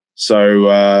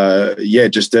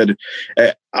 just did.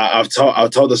 I've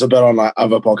told this a bit on like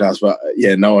other podcasts, but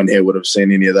yeah, no one here would have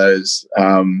seen any of those.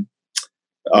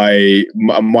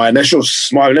 My initial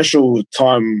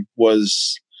time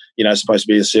was, supposed to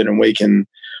be a certain week, and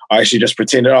I actually just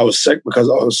pretended I was sick because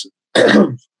I was.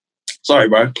 Sorry,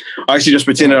 bro. I actually just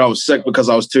pretended I was sick because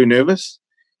I was too nervous,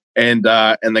 and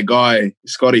the guy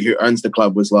Scotty who owns the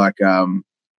club was like,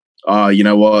 you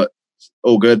know what,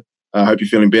 all good. I hope you're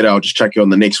feeling better. I'll just chuck you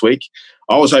on the next week.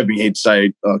 I was hoping he'd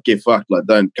say, oh, get fucked, like,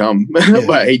 don't come. Yeah.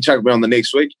 But he chucked me on the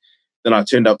next week. Then I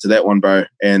turned up to that one, bro.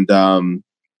 And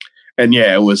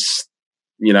yeah, it was,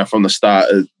 from the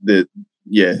start, it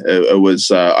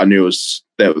was, I knew it was,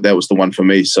 that was the one for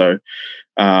me. So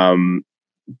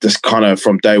just kind of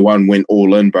from day one went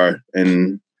all in, bro,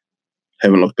 and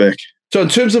haven't looked back. So in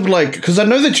terms of like, because I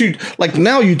know that you, like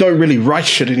now you don't really write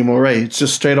shit anymore, right? It's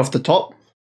just straight off the top.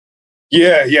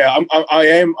 Yeah. I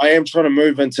am trying to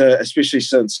move into, especially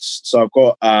since, so I've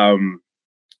got,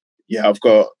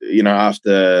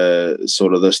 after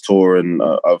sort of this tour, and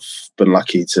I've been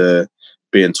lucky to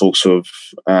be in talks with,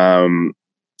 a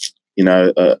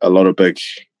lot of big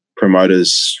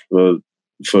promoters, for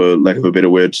lack of a better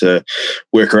word, to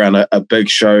work around a big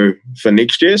show for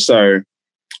next year. So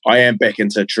I am back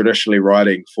into traditionally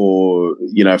writing for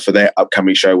that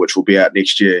upcoming show, which will be out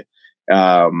next year.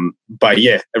 But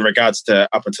yeah, in regards to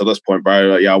up until this point,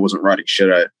 bro, I wasn't writing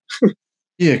shit out.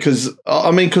 Yeah, because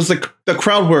the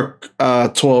crowd work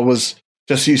tour was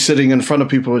just you sitting in front of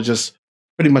people, just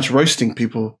pretty much roasting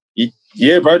people.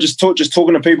 Yeah, bro, just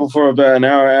talking to people for about an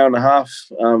hour and a half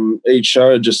each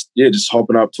show. Just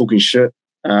hopping up, talking shit.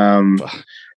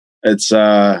 It's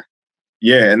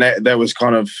and that was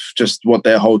kind of just what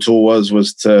that whole tour was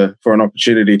for an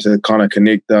opportunity to kind of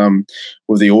connect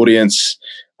with the audience.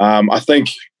 I think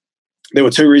there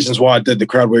were two reasons why I did the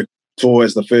crowd work tour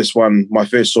as the first one. My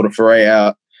first sort of foray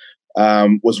out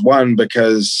was one,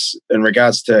 because in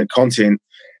regards to content,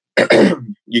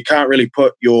 you can't really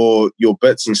put your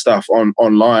bits and stuff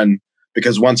online,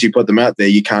 because once you put them out there,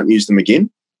 you can't use them again.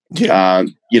 Yeah.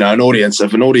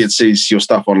 If an audience sees your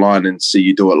stuff online and see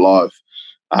you do it live,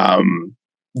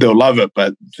 they'll love it,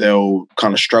 but they'll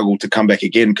kind of struggle to come back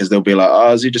again, because they'll be like,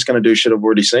 oh, is he just going to do shit I've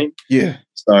already seen? Yeah.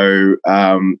 So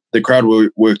the crowd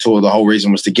work tour, the whole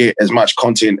reason was to get as much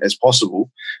content as possible,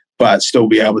 but still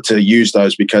be able to use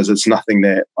those, because it's nothing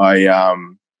that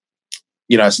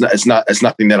it's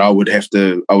nothing that I would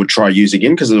try use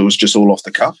again, because it was just all off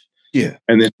the cuff. Yeah.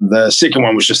 And then the second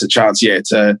one was just a chance,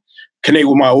 to connect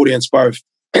with my audience both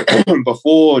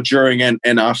before, during, and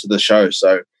after the show.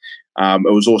 So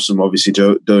it was awesome, obviously,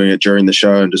 doing it during the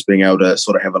show and just being able to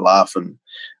sort of have a laugh and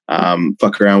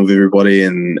fuck around with everybody.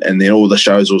 And then all the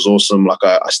shows was awesome. Like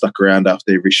I stuck around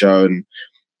after every show and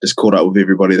just caught up with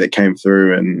everybody that came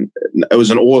through. And it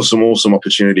was an awesome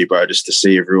opportunity, bro, just to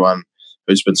see everyone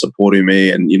who's been supporting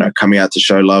me and, coming out to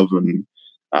show love. And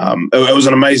it was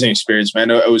an amazing experience,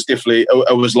 man. It was definitely,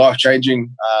 it was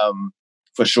life-changing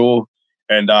for sure.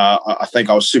 And I think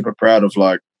I was super proud of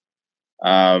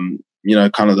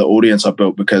kind of the audience I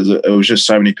built, because it was just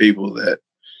so many people that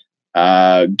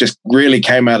just really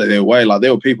came out of their way. Like,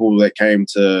 there were people that came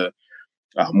to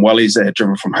Wellies that had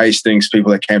driven from Hastings,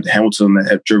 people that came to Hamilton that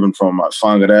had driven from like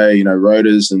Whangarei,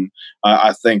 Roaders. And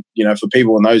I think, for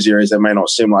people in those areas, that may not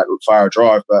seem like far a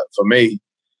drive, but for me,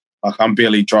 like, I'm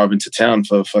barely driving to town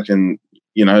for fucking,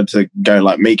 to go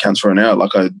like meat cunts for an hour.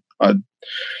 Like, I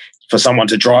for someone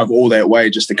to drive all that way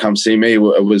just to come see me, it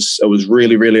was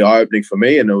really, really eye-opening for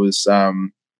me. And it was,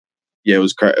 it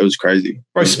was crazy.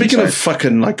 Bro, speaking of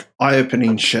fucking like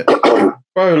eye-opening shit,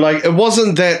 bro, like, it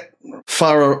wasn't that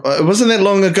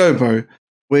long ago, bro,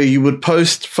 where you would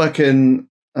post fucking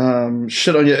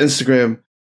shit on your Instagram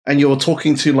and you were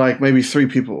talking to like maybe 3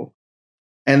 people,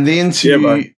 and then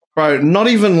bro, not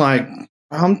even like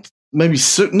maybe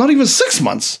not even 6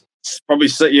 months. Probably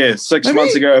 6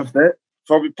 months ago, if that.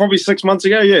 Probably 6 months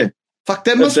ago, yeah. Fuck,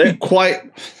 that must be quite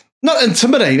not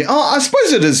intimidating. Oh, I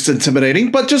suppose it is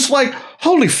intimidating, but just like,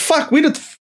 holy fuck, how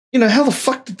the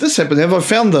fuck did this happen? Have I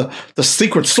found the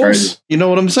secret source? Crazy. You know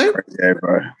what I'm saying? Yeah,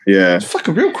 bro. Yeah. It's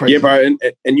fucking real crazy. Yeah, bro.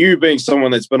 And you being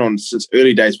someone that's been on since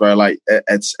early days, bro, like,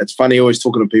 it's funny always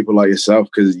talking to people like yourself,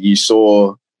 because you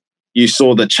saw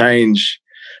the change,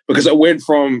 because it went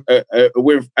from,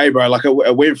 hey, bro, like,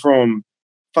 it went from,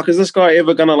 fuck, is this guy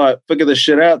ever gonna like figure this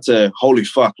shit out, to holy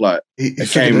fuck, like, it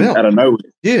came out of nowhere.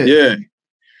 Yeah.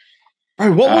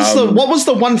 Bro, what was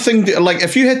the one thing that, like,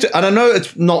 if you had to, I don't know,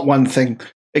 it's not one thing.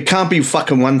 It can't be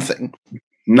fucking one thing.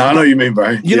 No, I know what you mean,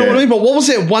 bro. You know what I mean? But what was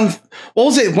that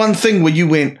one thing where you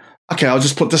went, okay, I'll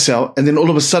just put this out, and then all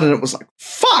of a sudden it was like,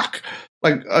 fuck.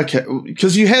 Like, okay,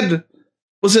 because you had,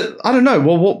 was it, I don't know.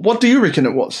 Well, what do you reckon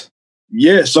it was?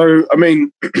 Yeah, so I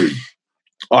mean,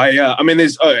 I mean,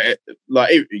 there's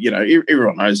like,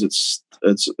 everyone knows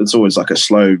it's always like a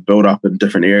slow build up in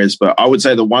different areas, but I would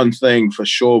say the one thing for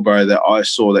sure, bro, that I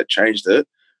saw that changed it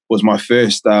was my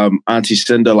first Auntie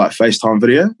Cinder like FaceTime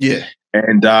video. Yeah,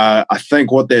 and I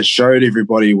think what that showed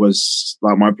everybody was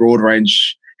like my broad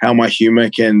range, how my humor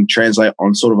can translate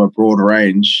on sort of a broad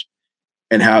range,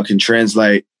 and how it can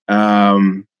translate,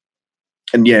 and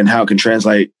how it can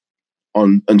translate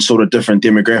on sort of different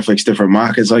demographics, different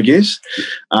markets, I guess.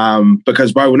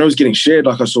 Because, bro, when it was getting shared,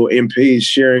 like, I saw MPs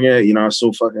sharing it, I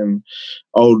saw fucking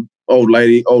old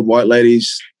white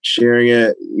ladies sharing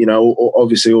it,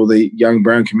 obviously all the young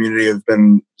brown community have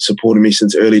been supporting me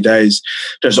since early days.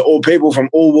 Just all people from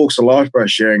all walks of life, bro,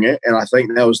 sharing it. And I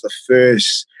think that was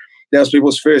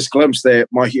people's first glimpse that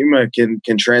my humor can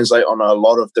translate on a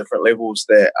lot of different levels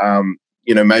that,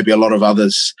 maybe a lot of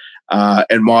others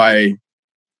in my,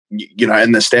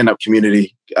 in the stand-up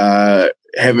community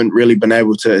haven't really been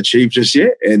able to achieve just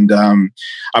yet. And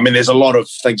I mean, there's a lot of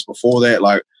things before that,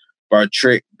 like, bro,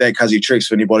 that Cuzzy Tricks,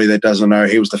 for anybody that doesn't know,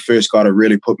 he was the first guy to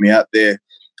really put me out there.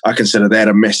 I consider that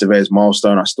a massive ass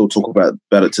milestone. I still talk about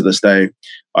it to this day.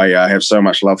 I have so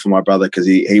much love for my brother, because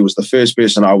he was the first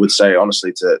person, I would say,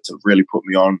 honestly, to really put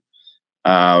me on.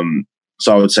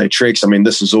 So I would say Tricks. I mean,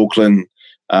 This Is Auckland.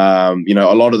 A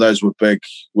lot of those were big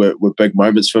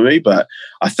moments for me, but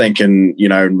I think in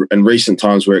recent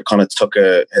times where it kind of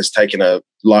has taken a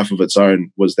life of its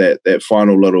own was that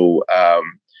final little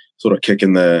sort of kick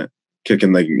in the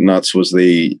nuts was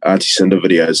the Auntie Cinder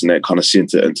videos, and that kind of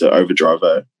sent it into overdrive.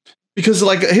 Because,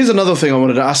 like, here's another thing I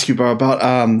wanted to ask you, bro,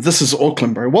 about This Is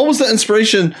Auckland, bro. What was the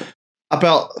inspiration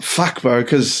about fuck, bro?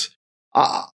 Because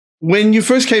when you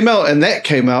first came out and that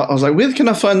came out, I was like, where can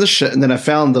I find this shit? And then I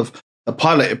found the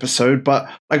pilot episode, but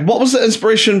like, what was the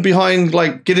inspiration behind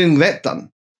like getting that done?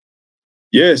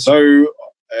 Yeah, so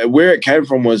where it came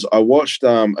from was I watched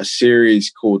a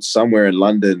series called Somewhere in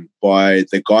London by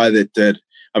the guy that did,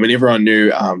 I mean, everyone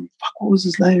knew, what was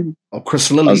his name? Oh,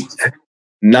 Chris Lilly.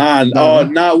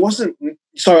 It wasn't.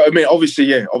 So, I mean,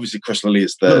 obviously Chris Lilly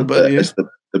is the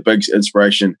big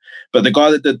inspiration, but the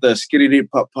guy that did the Skitty Dee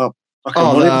Pop Pop,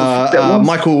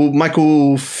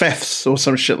 Michael Fafs or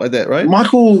some shit like that, right? It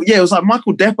was like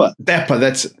Michael Dapper.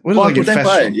 That's it. Michael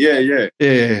Dapper.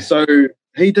 Yeah. So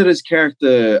he did his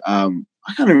character. I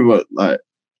can't remember what, like,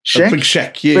 Shaq? Big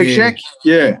Shaq. Shaq.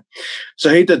 Yeah.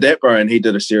 So he did that, bro, and he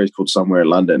did a series called Somewhere in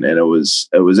London, and it was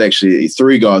actually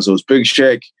 3 guys. It was Big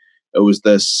Shaq. It was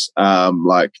this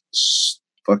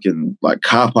fucking like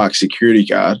car park security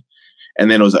guard,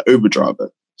 and then it was an Uber driver.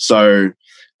 So.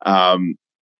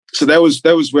 So that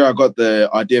was where I got the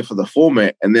idea for the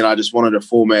format, and then I just wanted to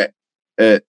format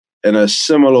it in a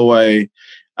similar way,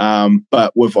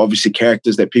 but with obviously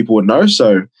characters that people would know.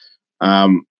 So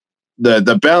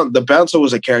the bouncer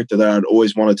was a character that I'd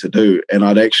always wanted to do, and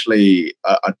I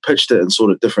pitched it in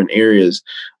sort of different areas.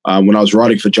 When I was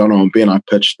writing for Jono and Ben, I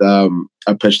pitched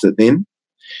it then,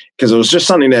 because it was just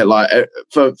something that, like,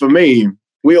 for me,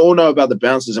 we all know about the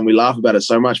bouncers and we laugh about it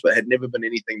so much, but it had never been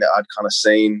anything that I'd kind of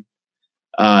seen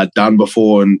done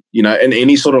before, and in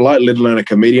any sort of light, let alone a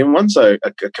comedian one, so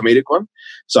a comedic one.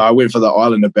 So I went for the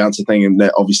Islander bouncer thing, and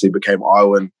that obviously became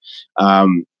Iwan.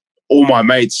 All my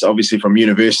mates, obviously from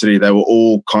university, they were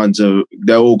all kind of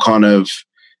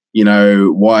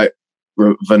white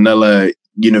vanilla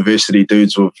university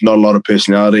dudes with not a lot of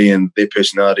personality, and their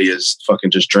personality is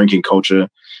fucking just drinking culture.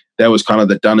 That was kind of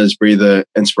the Dunners breather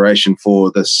inspiration for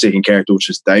the second character, which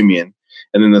is Damien.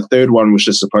 And then the third one was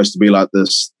just supposed to be like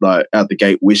this, like out the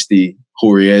gate Westy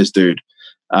hoary ass dude,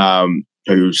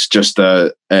 who's just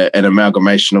an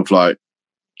amalgamation of like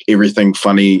everything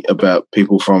funny about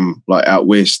people from like out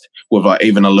west, with like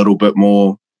even a little bit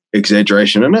more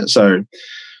exaggeration in it. So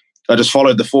I just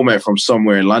followed the format from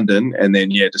somewhere in London, and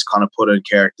then just kind of put in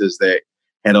characters that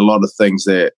had a lot of things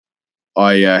that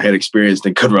I had experienced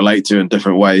and could relate to in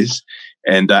different ways.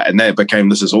 And that became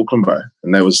This Is Auckland, bro.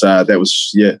 And that was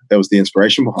the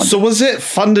inspiration behind it. So was it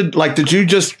funded? Like, did you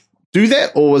just do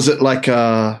that, or was it like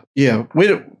where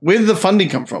did the funding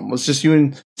come from? Was just you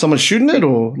and someone shooting it,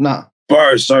 or nah?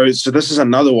 Bro, so this is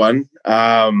another one.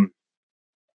 So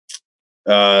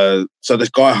this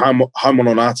guy Haimon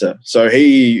Onata, so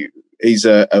he's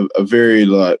a very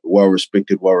like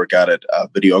well-respected, well-regarded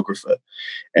videographer.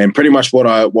 And pretty much what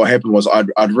happened was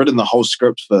I'd written the whole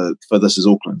script for This Is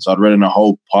Auckland. So I'd written a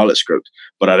whole pilot script,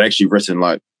 but I'd actually written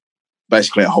like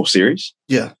basically a whole series.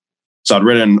 Yeah. So I've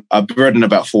written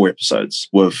about 4 episodes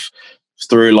with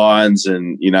through lines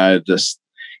and just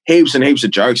heaps and heaps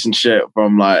of jokes and shit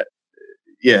from like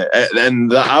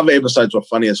and the other episodes were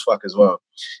funny as fuck as well.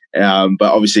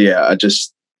 But obviously I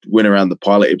just went around the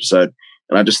pilot episode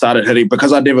and I just started hitting,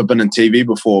 because I'd never been in TV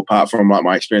before apart from like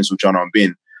my experience with John and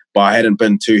Ben. But I hadn't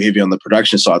been too heavy on the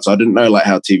production side, so I didn't know like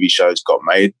how TV shows got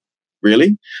made,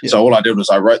 really. Yeah. So all I did was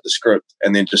I wrote the script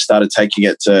and then just started taking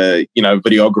it to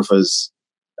videographers,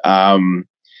 and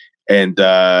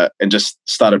just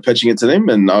started pitching it to them.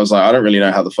 And I was like, I don't really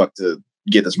know how the fuck to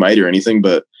get this made or anything,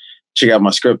 but check out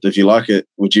my script. If you like it,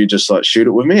 would you just like shoot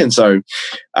it with me? And so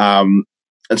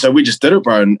we just did it,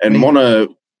 bro. And Mona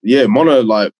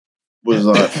like was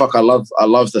like, fuck, I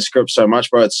love the script so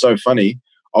much, bro. It's so funny.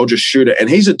 I'll just shoot it. And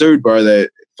he's a dude, bro, that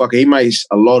he makes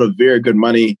a lot of very good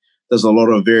money, does a lot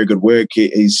of very good work.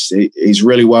 He's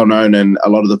really well known in a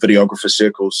lot of the videographer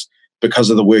circles because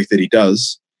of the work that he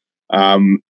does.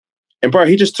 And bro,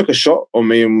 he just took a shot on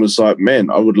me and was like, man,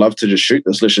 I would love to just shoot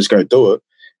this. Let's just go do it.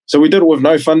 So we did it with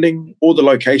no funding. All the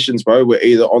locations, bro, were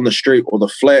either on the street or the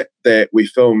flat that we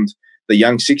filmed the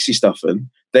Young Sexy stuff in.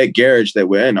 That garage that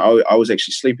we're in, I was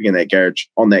actually sleeping in that garage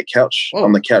on that couch,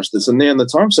 on the couch that's in there in the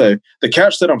time. So the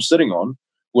couch that I'm sitting on,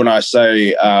 when I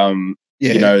say, when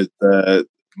I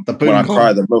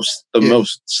cry, the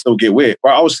milfs still get wet.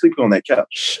 Right, I was sleeping on that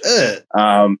couch at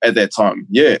that time.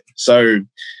 Yeah. So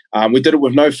we did it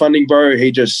with no funding, bro.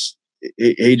 He just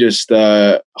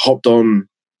hopped on.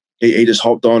 He just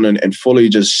hopped on and fully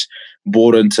just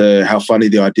bought into how funny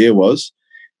the idea was.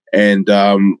 And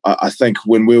I think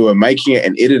when we were making it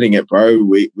and editing it, bro,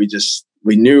 we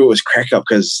knew it was crack up,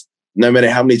 because no matter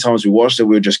how many times we watched it,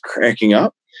 we were just cracking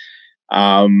up.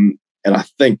 And I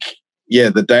think,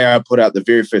 the day I put out the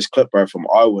very first clip, bro, from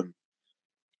Iwan,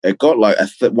 it got like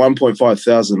 1.5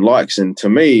 thousand likes. And to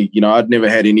me, I'd never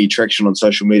had any traction on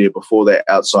social media before that,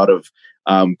 outside of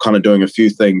kind of doing a few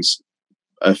things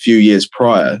a few years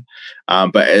prior.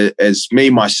 But as me,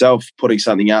 myself, putting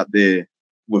something out there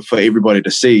for everybody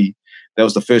to see, that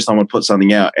was the first time I put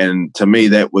something out, and to me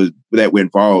that went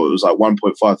viral. It was like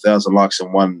 1.5 thousand likes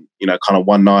in one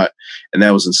one night, and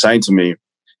that was insane to me.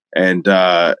 And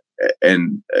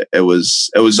it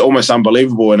was almost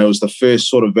unbelievable, and it was the first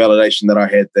sort of validation that I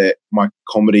had that my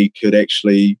comedy could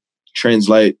actually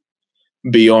translate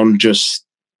beyond just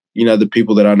the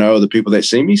people that I know or the people that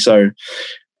see me. So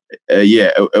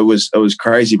it was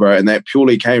crazy, bro. And that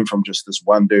purely came from just this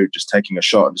one dude just taking a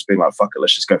shot and just being like, fuck it,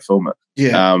 let's just go film it.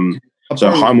 Yeah. So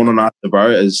Haimon Onata,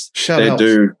 bro, is that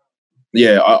dude.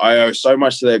 Yeah, I owe so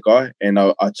much to that guy. And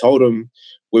I told him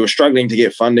we were struggling to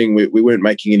get funding. We weren't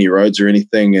making any roads or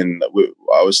anything. And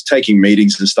I was taking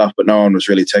meetings and stuff, but no one was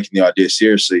really taking the idea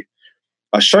seriously.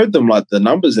 I showed them like the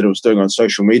numbers that it was doing on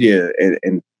social media,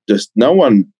 and just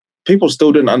people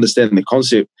still didn't understand the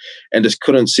concept and just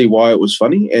couldn't see why it was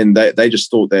funny. And they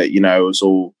just thought that, it was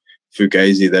all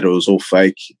fugazi, that it was all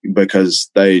fake, because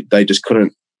they just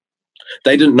couldn't,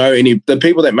 they didn't know the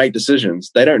people that make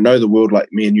decisions, they don't know the world like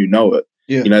me and you know it.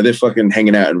 Yeah. They're fucking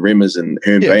hanging out in Remmers and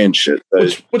Herne Bay and shit. So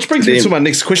which brings me to my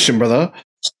next question, brother.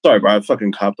 Sorry, bro. I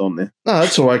fucking carped on there. No,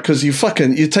 that's all right, because you're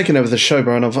taking over the show,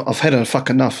 bro, and I've had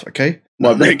enough, okay?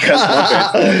 My bad.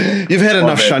 You've had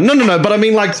enough show. No, but I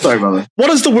mean, like, sorry, brother. What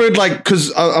is the word, like,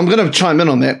 because I'm going to chime in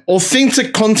on that.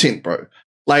 Authentic content, bro.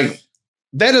 Like,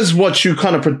 that is what you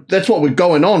that's what we're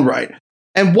going on, right?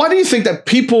 And why do you think that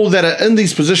people that are in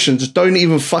these positions don't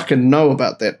even fucking know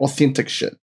about that authentic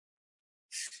shit?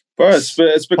 Bro, it's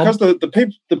because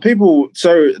the people.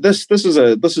 So this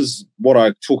is what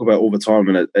I talk about all the time,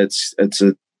 and it's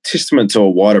a testament to a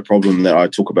wider problem that I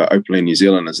talk about openly in New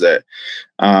Zealand. Is that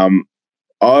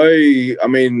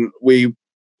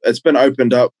it's been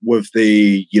opened up with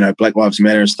the Black Lives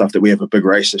Matter and stuff that we have a big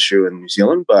race issue in New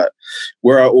Zealand, but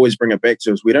where I always bring it back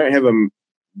to is we don't have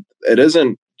it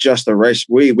isn't just a race.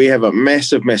 We have a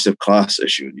massive class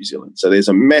issue in New Zealand. So there's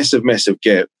a massive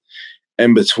gap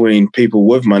in between people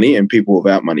with money and people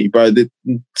without money, bro.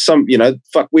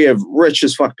 We have rich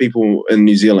as fuck people in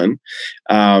New Zealand,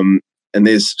 and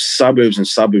there's suburbs and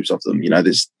suburbs of them.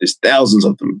 There's thousands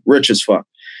of them, rich as fuck.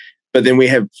 But then we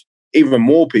have even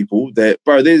more people that,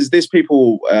 bro. There's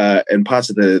people in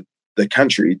parts of the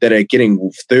country that are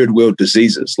getting third world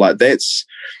diseases. Like that's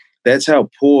how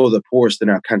poor the poorest in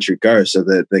our country go. So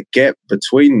the gap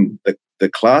between the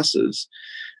classes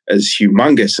is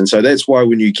humongous, and so that's why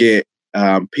when you get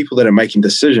people that are making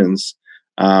decisions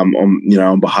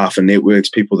on behalf of networks,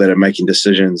 people that are making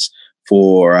decisions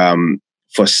for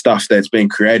stuff that's being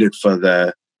created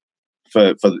for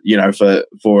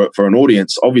an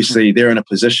audience, obviously they're in a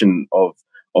position of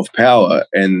power,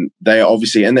 and they are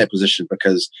obviously in that position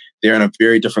because they're in a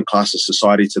very different class of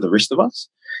society to the rest of us.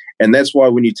 And that's why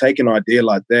when you take an idea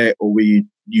like that, or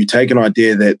you take an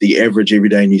idea that the average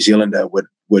everyday New Zealander would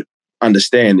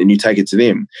understand, and you take it to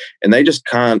them, and they just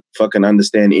can't fucking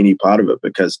understand any part of it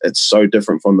because it's so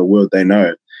different from the world they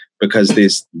know. Because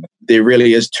there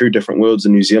really is two different worlds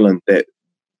in New Zealand that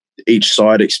each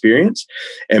side experience.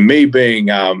 And me being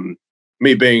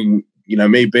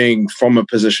from a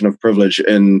position of privilege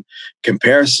in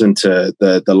comparison to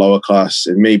the lower class,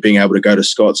 and me being able to go to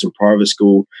Scots and private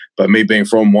school, but me being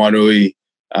from Wainui,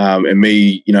 and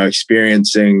me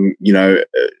experiencing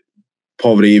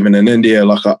poverty even in India,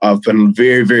 like I've been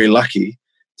very, very lucky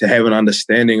to have an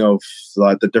understanding of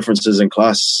like the differences in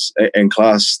class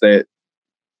that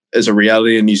is a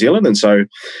reality in New Zealand. And so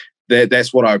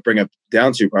that's what I bring it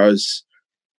down to, bro.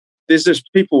 There's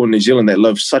just people in New Zealand that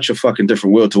live such a fucking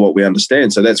different world to what we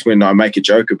understand. So that's when I make a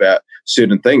joke about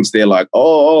certain things. They're like,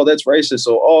 oh, that's racist,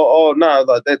 or oh, no,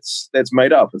 like that's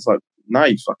made up. It's like, no,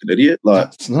 you fucking idiot.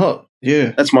 Like, it's not.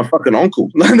 Yeah, that's my fucking uncle.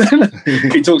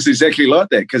 He talks exactly like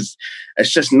that because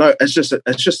it's just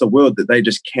a world that they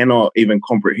just cannot even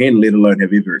comprehend, let alone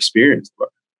have ever experienced,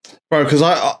 bro. Because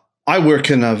I work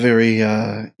in a very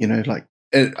I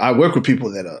work with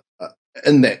people that are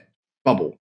in that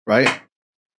bubble, right?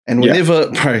 And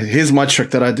whenever, bro, here's my trick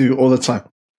that I do all the time.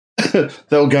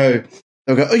 They'll go,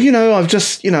 oh, I've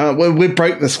just, we're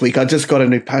broke this week. I just got a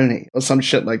new pony or some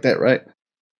shit like that, right?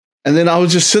 And then I'll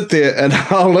just sit there and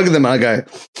I'll look at them and I go,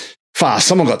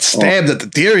 someone got stabbed at the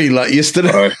dairy like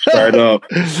yesterday. Oh, straight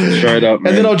up,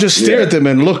 man. And then I'll just stare at them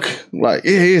and look like,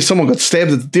 someone got stabbed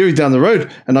at the dairy down the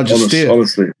road, and I'll just stare.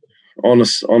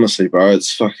 Honestly, bro,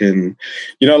 it's fucking,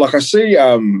 like I see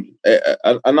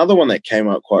another one that came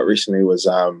up quite recently was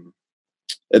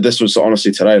this was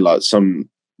honestly today, like some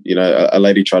a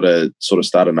lady tried to sort of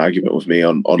start an argument with me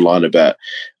online about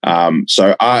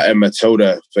so Art and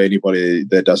Matilda, for anybody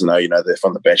that doesn't know, they're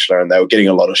from The Bachelor, and they were getting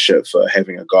a lot of shit for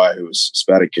having a guy who was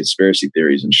spouting conspiracy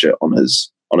theories and shit on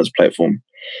his platform,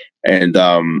 and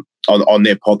on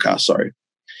their podcast, sorry.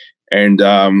 And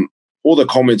all the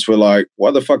comments were like, why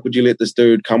the fuck would you let this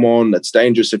dude come on? It's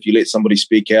dangerous if you let somebody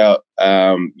speak out,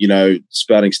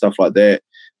 spouting stuff like that.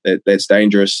 That's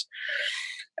dangerous.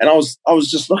 And I was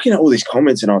just looking at all these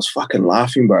comments and I was fucking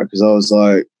laughing, bro, because I was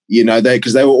like,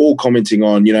 because they were all commenting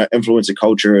on, influencer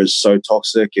culture is so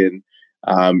toxic, and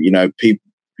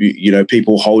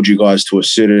people hold you guys to a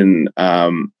certain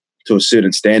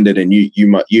standard, and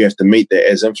you have to meet that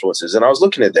as influencers. And I was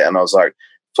looking at that and I was like,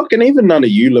 fucking even none of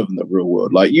you live in the real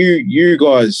world. Like you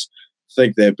guys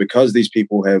think that because these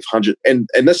people have hundreds, and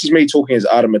this is me talking as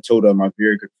Art and Matilda, my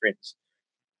very good friends.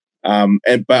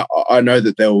 But I know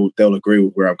that they'll agree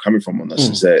with where I'm coming from on this.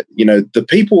 Is that the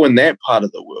people in that part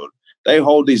of the world, they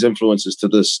hold these influencers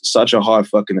to such a high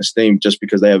fucking esteem just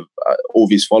because they have all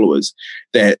these followers,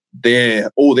 that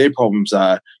all their problems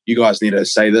are, you guys need to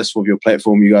say this with your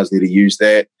platform, you guys need to use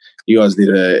that, you guys need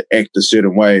to act a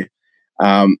certain way.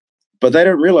 But they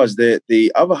don't realize that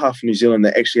the other half of New Zealand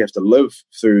that actually have to live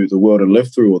through the world and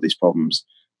live through all these problems,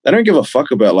 they don't give a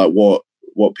fuck about like what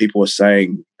people are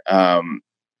saying.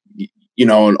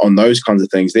 on those kinds of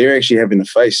things, they're actually having to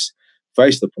face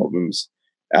the problems,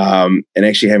 and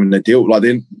actually having to deal. Like,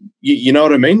 then you know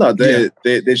what I mean? Like,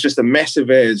 there's just a massive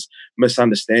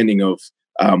misunderstanding of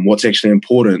what's actually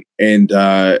important. And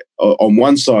on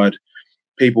one side,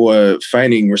 people are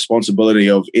feigning responsibility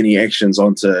of any actions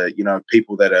onto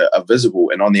people that are visible,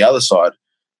 and on the other side,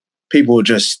 people are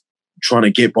just trying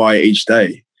to get by each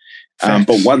day.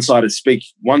 But one side is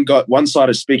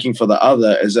speaking for the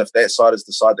other, as if that side is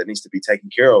the side that needs to be taken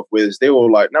care of. Whereas they're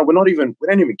all like, no, we don't even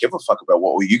give a fuck about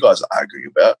what you guys are arguing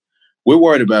about. We're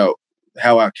worried about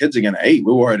how our kids are going to eat.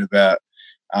 We're worried about,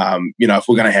 if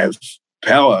we're going to have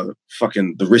power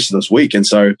fucking the rest of this week. And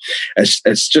so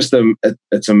it's just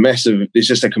it's a massive, there's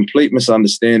just a complete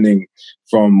misunderstanding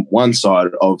from one side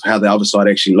of how the other side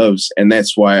actually lives. And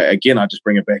that's why, again, I just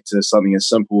bring it back to something as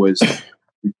simple as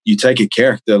you take a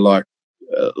character like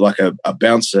a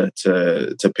bouncer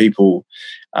to people,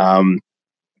 and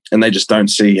they just don't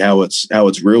see how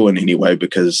it's real in any way,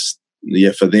 because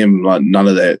for them, like, none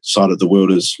of that side of the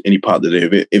world is any part that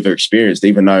they've ever experienced,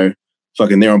 even though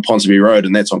fucking they're on Ponsonby Road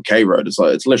and that's on K Road. It's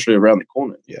like, it's literally around the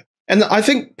corner. Yeah. And I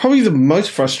think probably the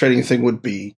most frustrating thing would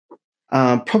be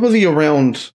probably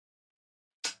around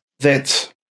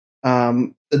that,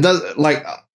 like,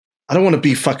 I don't want to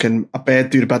be fucking a bad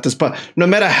dude about this, but no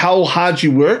matter how hard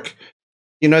you work,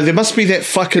 there must be that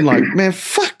fucking, like, man,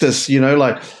 fuck this,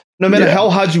 like, no matter how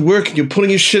hard you work and you're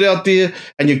putting your shit out there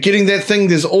and you're getting that thing,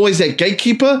 there's always that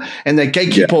gatekeeper, and that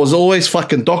gatekeeper is always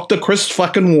fucking Dr. Chris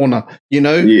fucking Warner,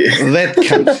 that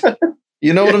cunt.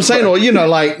 You know what I'm saying? Or,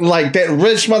 like that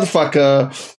rich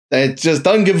motherfucker that just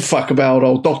don't give a fuck about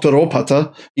old Dr.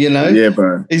 Ropata, Yeah,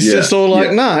 bro. He's just all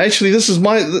like, nah, actually, this is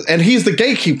and he's the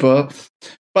gatekeeper,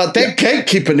 but that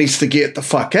gatekeeper needs to get the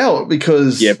fuck out,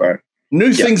 because bro.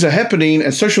 New things are happening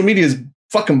and social media is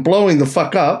fucking blowing the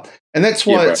fuck up. And that's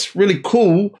why it's really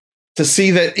cool to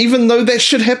see that, even though that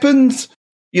shit happens,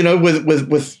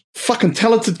 with fucking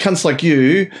talented cunts like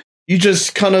you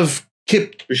just kind of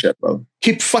keep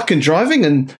fucking driving.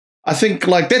 And I think,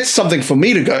 like, that's something for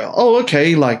me to go, oh,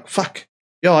 okay, like, fuck.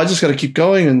 Yeah, I just got to keep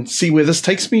going and see where this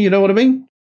takes me. You know what I mean?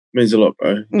 Means a lot,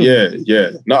 bro. Yeah.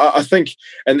 No, I think,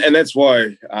 and that's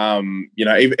why,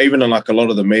 even in, like, a lot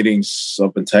of the meetings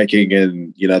I've been taking,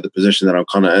 and the position that I'm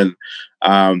kind of in,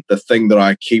 the thing that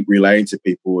I keep relaying to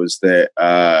people is that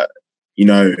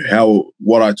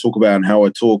what I talk about and how I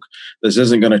talk, this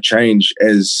isn't going to change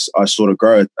as I sort of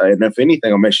grow. And if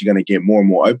anything, I'm actually going to get more and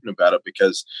more open about it,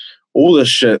 because all this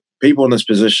shit, people in this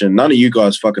position, none of you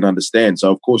guys fucking understand.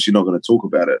 So of course you're not going to talk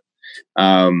about it.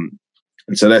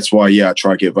 And so that's why, I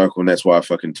try to get vocal, and that's why I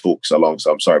fucking talk so long.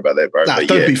 So I'm sorry about that, bro. Nah,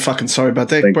 don't be fucking sorry about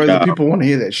that, bro. The people want to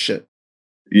hear that shit.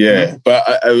 Yeah, but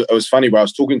it was funny, bro. I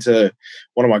was talking to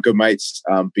one of my good mates,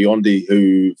 Biondi,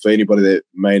 who, for anybody that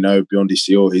may know Biondi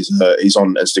Seal, he's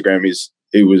on Instagram. He's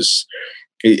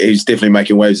definitely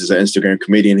making waves as an Instagram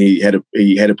comedian. He had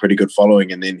a pretty good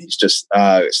following, and then he's just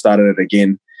started it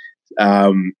again.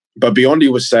 But Biondi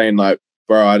was saying, like,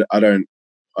 bro, I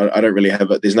don't really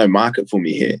have it. There's no market for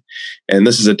me here. And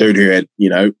this is a dude who had,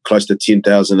 close to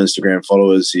 10,000 Instagram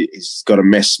followers. He's got a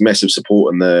massive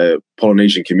support in the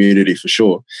Polynesian community for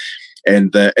sure.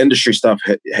 And the industry stuff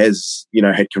had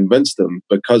convinced him,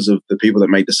 because of the people that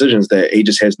make decisions, that he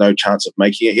just has no chance of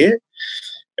making it here.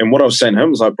 And what I was saying to him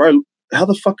was like, bro, how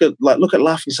the fuck, look at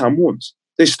Laughing Samoans.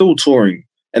 They're still touring.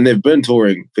 And they've been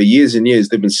touring for years and years.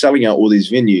 They've been selling out all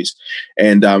these venues,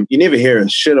 and you never hear a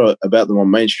shit about them on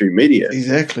mainstream media.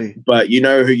 Exactly. But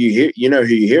who you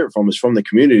hear it from is from the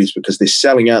communities, because they're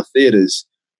selling out theaters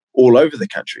all over the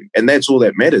country, and that's all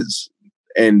that matters.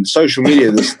 And social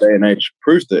media this day and age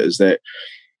proved it, is that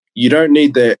you don't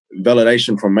need that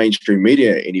validation from mainstream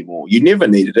media anymore. You never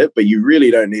needed it, but you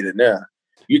really don't need it now.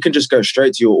 You can just go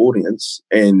straight to your audience,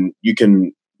 and you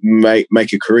can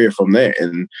make a career from there.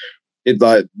 And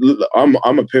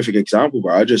I'm a perfect example,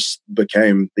 bro. I just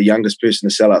became the youngest person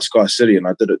to sell out Sky City, and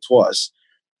I did it twice.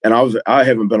 And I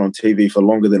haven't been on TV for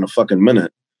longer than a fucking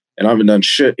minute, and I haven't done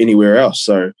shit anywhere else.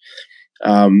 So,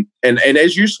 and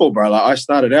as you saw, bro, like, I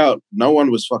started out, no one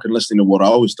was fucking listening to what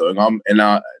I was doing.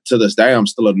 To this day, I'm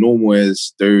still a normal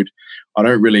as dude. I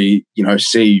don't really,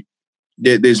 see.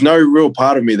 There's no real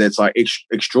part of me that's like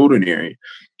extraordinary.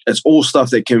 It's all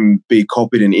stuff that can be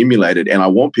copied and emulated, and I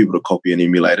want people to copy and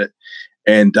emulate it.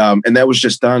 And that was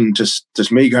just done, just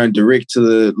me going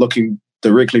looking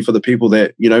directly for the people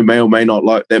that may or may not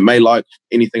like, that may like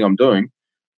anything I'm doing,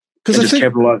 because just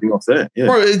capitalizing off that. Yeah.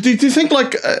 Bro, do you think,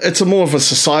 like, it's a more of a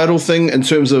societal thing in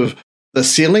terms of the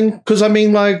ceiling? Because I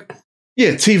mean, like,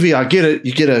 yeah, TV, I get it.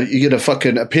 You get a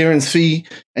fucking appearance fee,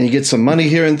 and you get some money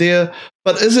here and there.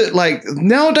 But is it like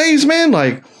nowadays, man?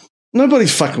 Like,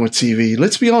 nobody's fucking with TV.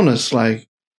 Let's be honest. Like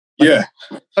Yeah.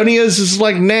 only is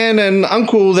like nan and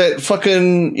uncle that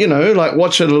fucking, like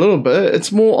watch it a little bit.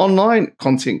 It's more online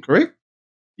content, correct?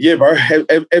 Yeah, bro.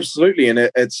 Absolutely. And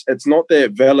it's not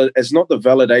that valid. It's not the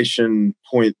validation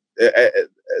point.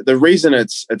 The reason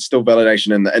it's still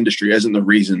validation in the industry isn't the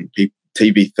reason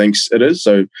TV thinks it is.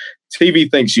 So TV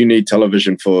thinks you need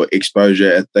television for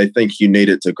exposure. They think you need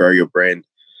it to grow your brand,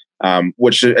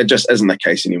 which it just isn't the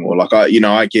case anymore. Like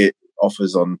I get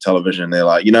offers on television. They're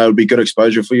like, it'd be good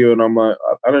exposure for you. And I'm like,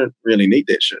 I don't really need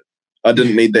that shit. I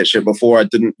didn't need that shit before. I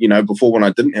didn't, before when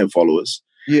I didn't have followers.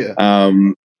 Yeah.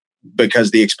 Because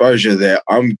the exposure that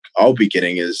I'll be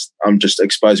getting is I'm just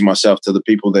exposing myself to the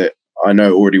people that I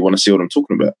know already want to see what I'm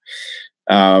talking about.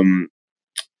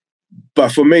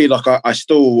 But for me, like I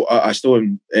still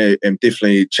am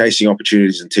definitely chasing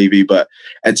opportunities in TV, but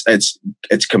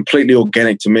it's completely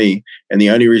organic to me. And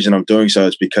the only reason I'm doing so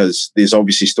is because there's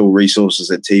obviously still resources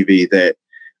at TV that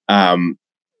are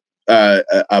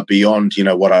beyond,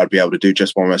 what I'd be able to do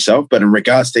just by myself. But in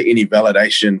regards to any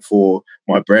validation for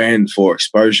my brand, for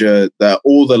exposure,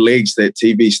 all the legs that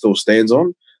TV still stands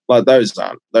on, like those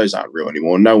aren't real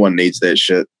anymore. No one needs that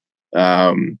shit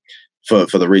for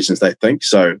the reasons they think.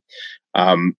 So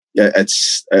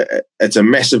it's a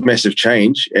massive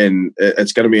change, and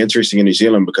it's going to be interesting in New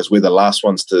Zealand because we're the last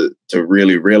ones to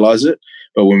really realize it.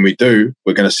 But when we do,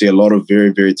 we're going to see a lot of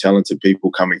very, very talented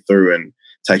people coming through and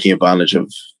taking advantage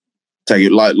of. Take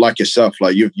it like yourself,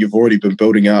 like you've already been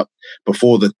building up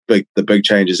before the big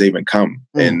changes even come,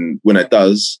 and when it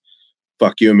does,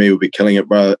 fuck, you and me will be killing it,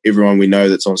 bro. Everyone we know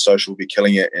that's on social will be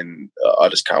killing it, and I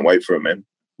just can't wait for it, man.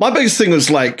 My biggest thing was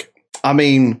like, I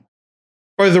mean,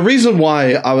 bro, the reason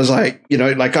why I was like,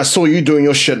 like I saw you doing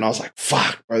your shit, and I was like,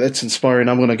 fuck, bro, that's inspiring.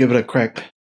 I'm gonna give it a crack.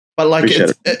 But like,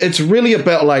 it's really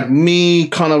about like me,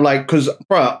 kind of like, because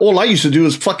bro, all I used to do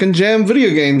was fucking jam video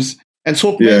games and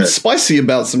talk mad spicy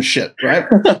about some shit, right?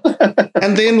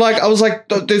 And then like I was like,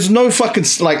 there's no fucking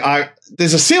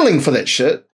there's a ceiling for that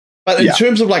shit. But in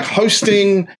terms of like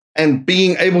hosting and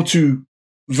being able to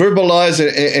verbalize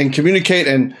and communicate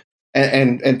and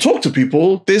talk to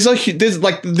people, there's no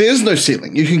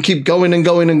ceiling. You can keep going and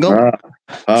going and going.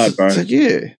 Bro. So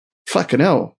yeah, fucking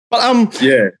hell. But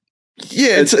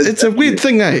it's a weird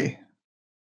thing, eh?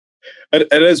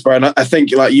 It is, bro. And I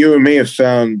think like you and me have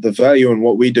found the value in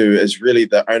what we do is really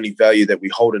the only value that we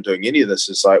hold in doing any of this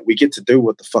is like we get to do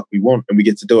what the fuck we want, and we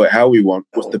get to do it how we want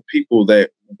with the people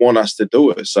that want us to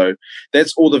do it. So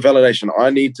that's all the validation I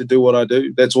need to do what I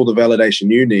do. That's all the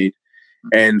validation you need.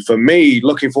 And for me,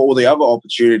 looking for all the other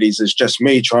opportunities is just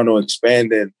me trying to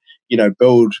expand and,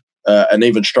 build an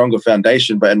even stronger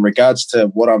foundation. But in regards to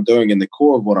what I'm doing in the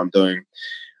core of what I'm doing,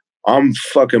 I'm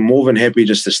fucking more than happy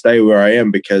just to stay where I am,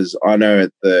 because I know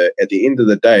at the end of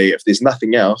the day, if there's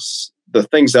nothing else, the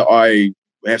things that I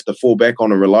have to fall back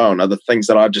on and rely on are the things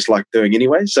that I just like doing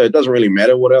anyway. So it doesn't really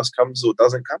matter what else comes or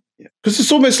doesn't come. Because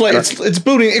it's almost like it's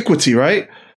building equity, right?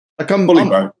 Like I'm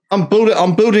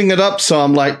building it up. So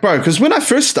I'm like, bro, because when I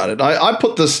first started, I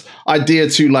put this idea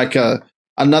to like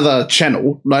another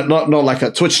channel, like not like a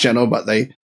Twitch channel, but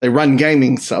they run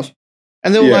gaming stuff.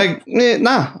 And they were like,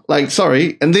 nah, like,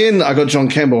 sorry. And then I got John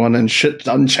Campbell on and shit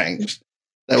unchanged.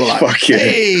 They were like,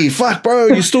 hey, fuck, bro,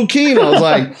 you still keen? I was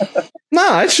like,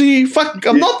 nah, actually, fuck,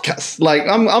 I'm not cuss. Like,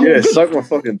 I'm good. Suck my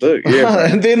fucking dick.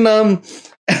 Yeah. And then, and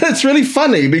it's really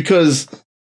funny because,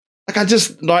 like, I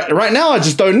just, like, right now, I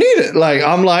just don't need it. Like,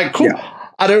 I'm like, cool. Yeah.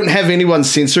 I don't have anyone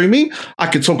censoring me. I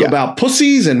could talk about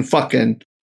pussies and fucking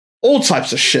all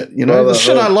types of shit, the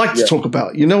shit I like to talk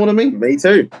about. You know what I mean? Me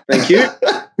too. Thank you.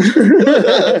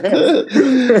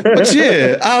 But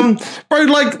yeah, bro,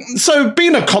 like, so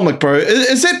being a comic, bro,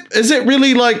 is it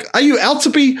really like, are you out to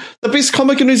be the best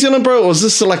comic in New Zealand, bro? Or is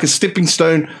this like a stepping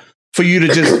stone for you to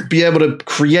just be able to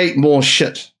create more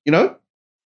shit,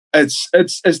 It's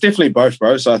definitely both,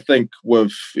 bro. So I think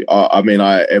it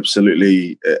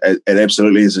absolutely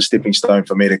is a stepping stone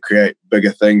for me to create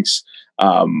bigger things.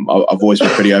 I've always been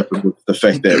pretty open with the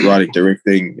fact that writing,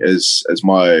 directing is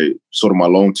my sort of my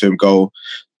long-term goal.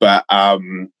 But how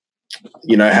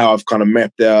I've kind of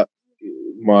mapped out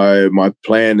my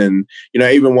plan, and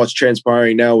even what's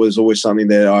transpiring now was always something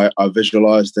that I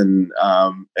visualized and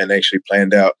actually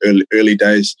planned out early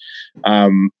days.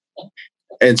 And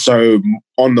so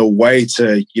on the way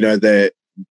to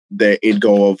the end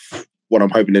goal of what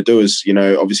I'm hoping to do is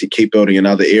obviously keep building in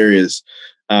other areas.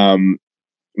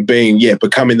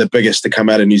 Becoming the biggest to come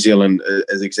out of New Zealand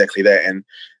is exactly that. And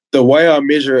the way I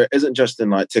measure it isn't just in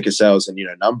like ticket sales and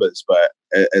numbers, but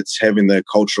it's having the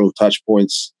cultural touch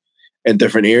points in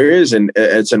different areas, and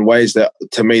it's in ways that,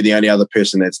 to me, the only other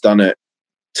person that's done it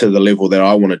to the level that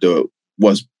I want to do it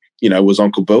was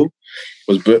Uncle Bill,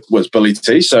 was Billy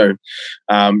T. So,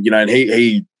 and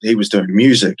he was doing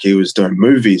music, he was doing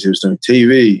movies, he was doing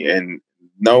TV, and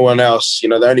no one else.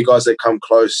 The only guys that come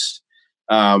close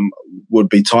would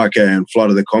be Taika and Flight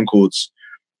of the Conchords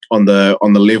on the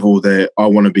level that I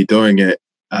want to be doing it.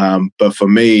 But for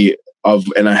me, how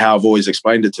I've always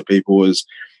explained it to people is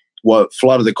what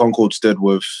Flight of the Conchords did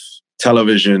with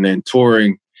television and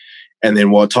touring, and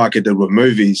then what Taika did with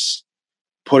movies,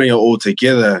 putting it all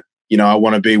together. I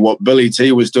want to be what Billy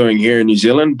T was doing here in New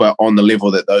Zealand, but on the level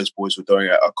that those boys were doing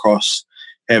it across,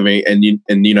 having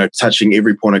and touching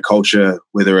every point of culture,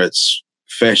 whether it's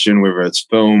fashion, whether it's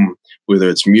film, whether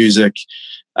it's music.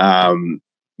 I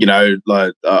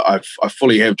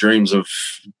fully have dreams of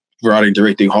writing,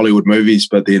 directing Hollywood movies,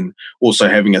 but then also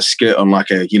having a skit on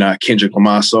like a Kendrick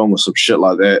Lamar song or some shit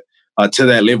like that. To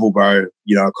that level, bro,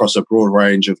 across a broad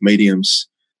range of mediums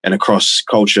and across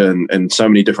culture in so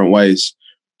many different ways,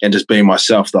 and just being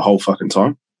myself the whole fucking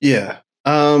time. Yeah.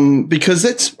 Because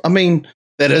that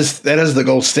is the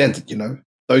gold standard,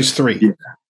 those three.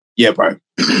 Yeah, bro.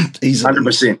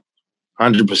 Easily.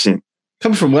 100%.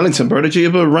 Coming from Wellington, bro, did you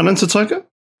ever run into Taika?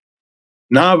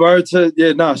 Nah, bro. I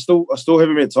still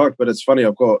haven't met Taika, but it's funny.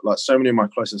 I've got like so many of my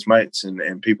closest mates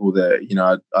and people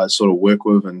that, I sort of work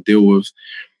with and deal with.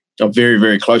 I'm very,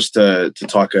 very close to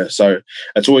Taika. So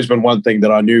it's always been one thing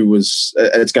that I knew was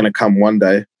it's going to come one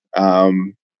day. I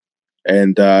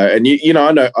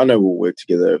know we'll work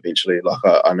together eventually. Like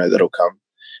I know that'll come.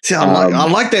 See, I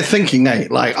like that thinking, eh?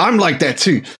 Like I'm like that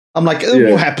too. I'm like, it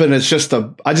will happen. It's just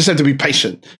I just have to be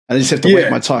patient and I just have to wait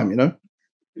my time,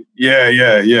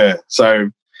 Yeah. So,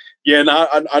 I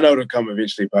know it'll come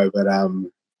eventually, bro.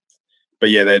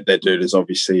 But yeah, that dude is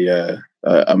obviously a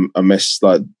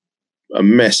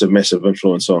massive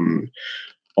influence on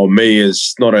me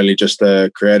as not only just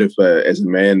a creative, but as a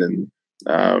man.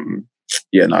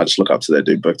 And I just look up to that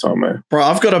dude big time, man. Bro,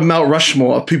 I've got a Mount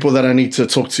Rushmore of people that I need to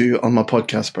talk to on my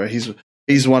podcast, bro.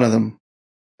 He's one of them.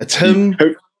 It's him.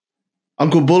 Who?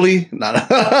 Uncle Bully? Nah.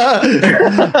 I'll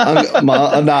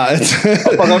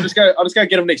just go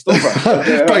get him next door, bro.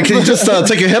 Bro, can you just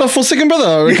take your head off for a second, brother?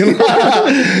 I reckon.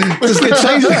 Just get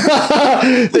changed.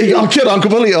 I'm kidding, Uncle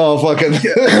Bully. Oh, fucking.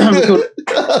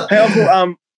 Hey,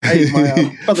 Uncle. Hey,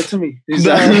 my brother Timmy. It's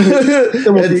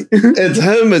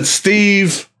him. It's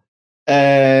Steve,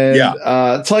 and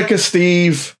Taika,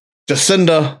 Steve,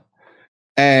 Jacinda,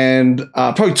 and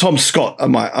probably Tom Scott are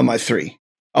my three.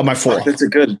 Are my four.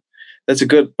 That's a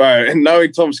good, bro. And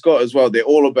knowing Tom Scott as well, they're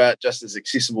all about just as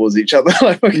accessible as each other.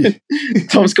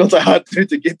 Tom Scott's a hard dude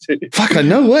to get to. Fuck, I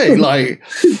no way. Like,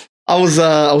 I was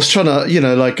trying to,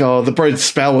 the bro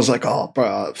spell was like, oh,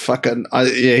 bro, fucking,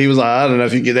 he was like, I don't know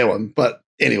if you can get that one, but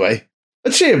anyway,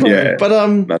 but yeah, bro. Yeah. But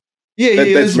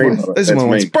that's my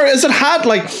ones, bro. Is it hard,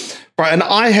 like? Bro, and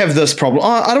I have this problem.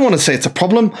 I don't want to say it's a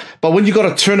problem, but when you got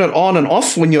to turn it on and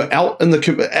off when you're out in the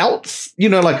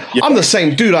I'm the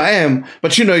same dude I am,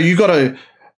 but you got to.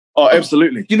 Oh,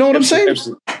 absolutely. You know what I'm saying?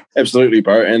 Absolutely,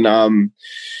 bro. And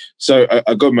so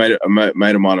a good mate of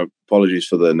mine. Apologies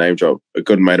for the name drop. A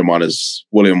good mate of mine is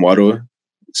William Wairua.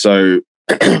 So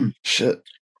shit.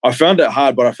 I found it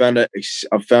hard, but I found it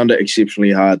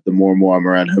exceptionally hard the more and more I'm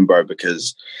around him, bro,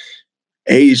 because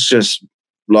he's just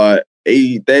like.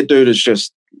 That dude is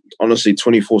just honestly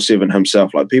 24/7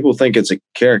 himself. Like, people think it's a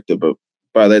character, but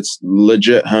that's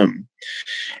legit him.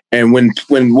 And when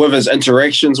with his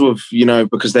interactions with,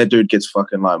 because that dude gets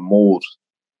fucking like mauled.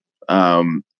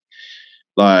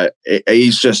 Like,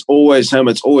 he's just always him.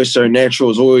 It's always so natural.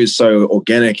 It's always so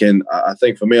organic. And I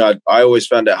think for me, I always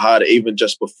found it hard, even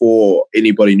just before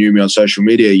anybody knew me on social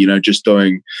media. Just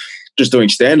doing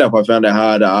stand up. I found it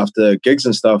hard after gigs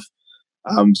and stuff.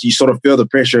 You sort of feel the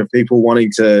pressure of people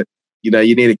wanting to, you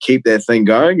need to keep that thing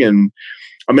going. And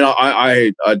I mean,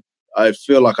 I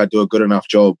feel like I do a good enough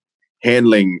job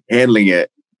handling it.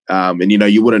 And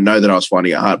you wouldn't know that I was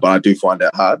finding it hard, but I do find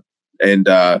it hard. And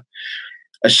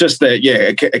it's just that,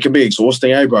 it can be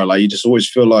exhausting, bro? Like, you just always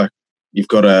feel like you've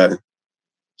got to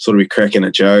sort of be cracking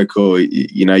a joke, or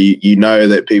you know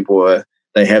that people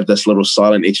they have this little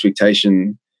silent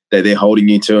expectation that they're holding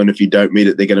you to, and if you don't meet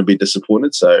it, they're going to be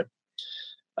disappointed. So.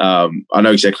 I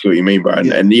know exactly what you mean, bro.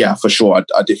 And for sure,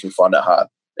 I definitely find it hard.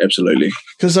 Absolutely.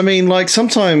 Because, I mean, like,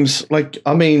 sometimes, like,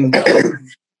 I mean,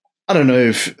 I don't know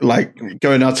if, like,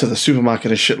 going out to the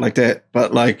supermarket and shit like that,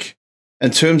 but, like,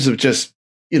 in terms of just,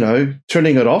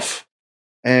 turning it off,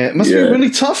 it must be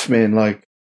really tough, man. Like,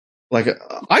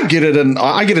 I get it, and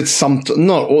I get it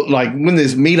not, like, when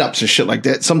there's meetups and shit like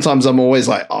that, sometimes I'm always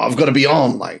like, oh, I've got to be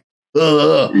on, like,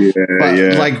 Ugh. Yeah, But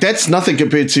yeah. like that's nothing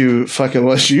compared to fucking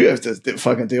what you have to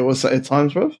fucking deal with at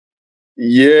times, bro.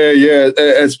 Yeah.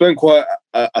 It's been quite.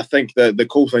 I think the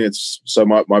cool thing is, so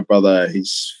my brother,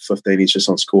 he's 15. He's just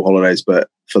on school holidays, but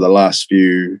for the last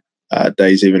few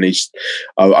days, even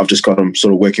I've just got him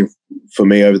sort of working for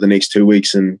me over the next 2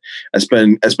 weeks, and it's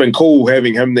been cool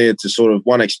having him there to sort of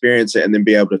experience it and then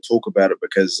be able to talk about it,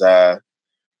 because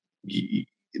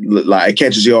like it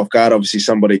catches you off guard. Obviously,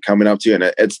 somebody coming up to you,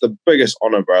 and it's the biggest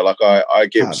honor, bro. Like I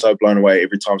get so blown away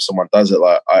every time someone does it.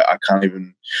 Like I can't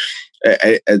even.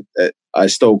 I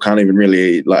still can't even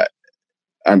really like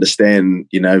understand,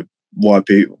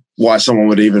 why someone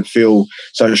would even feel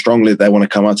so strongly that they want to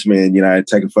come up to me and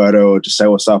take a photo or just say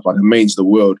what's up. Like, it means the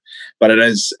world. But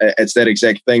it's that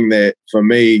exact thing that for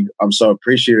me, I'm so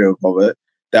appreciative of it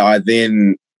that I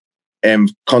then am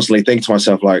constantly thinking to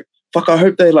myself, like, fuck, I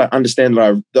hope they like understand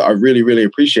that I really, really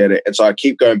appreciate it. And so I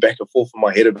keep going back and forth in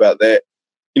my head about that,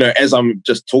 as I'm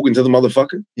just talking to the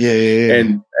motherfucker. Yeah.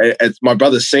 And my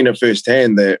brother's seen it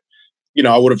firsthand that,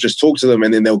 I would have just talked to them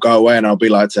and then they'll go away and I'll be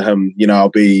like to him, I'll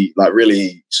be like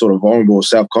really sort of vulnerable or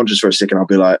self-conscious for a second. I'll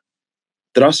be like,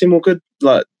 did I seem all good?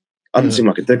 Like, I didn't seem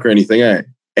like a dick or anything, eh?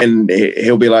 And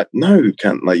he'll be like, no,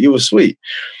 cunt, like, you were sweet.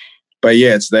 But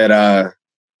yeah, it's that,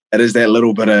 it is that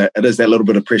little bit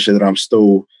of pressure that I'm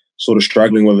still sort of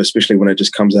struggling with, especially when it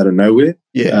just comes out of nowhere.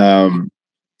 Yeah.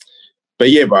 But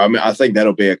yeah, bro, I mean, I think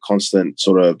that'll be a constant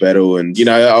sort of battle. And,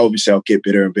 obviously I'll get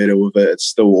better and better with it. It's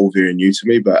still all very new to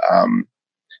me, but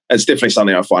it's definitely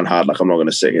something I find hard. Like, I'm not going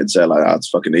to sit here and say, like, it's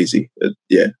fucking easy.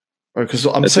 Yeah. Bro, because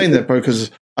I'm saying that, bro,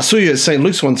 because I saw you at St.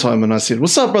 Luke's one time and I said,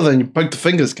 what's up, brother? And you poked the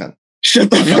fingers, cunt.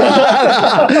 Shut the fuck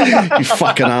up. You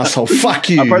fucking asshole. Fuck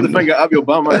you. I poked the finger up your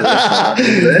bum.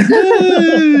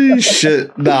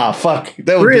 Shit. Nah, fuck.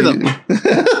 That would Three be... of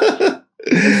them.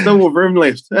 There's still more room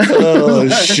left. Oh,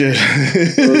 shit.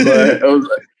 It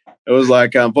was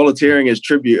like volunteering as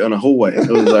tribute on a hallway. It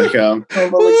was like,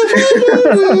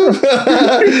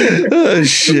 oh,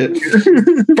 shit.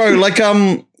 Bro, like,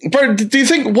 bro, what do you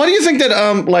think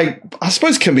that, like, I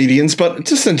suppose comedians, but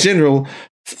just in general,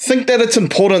 think that it's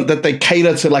important that they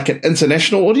cater to like an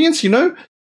international audience,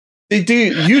 They do.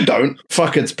 You don't.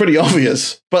 Fuck, it's pretty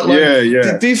obvious. But like,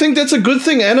 yeah. Do you think that's a good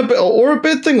thing and or a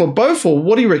bad thing, or both, or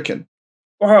what do you reckon?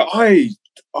 Well, I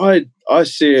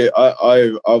see it.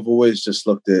 I've always just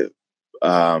looked at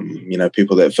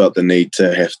people that felt the need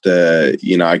to have to,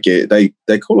 I get they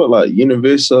call it like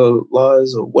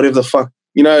universalize or whatever the fuck,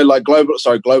 like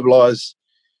globalize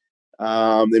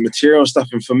the material and stuff.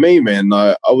 And for me, man,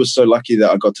 I was so lucky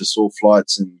that I got to saw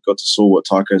flights and got to saw what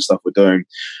Taiko and stuff were doing.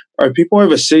 Right, people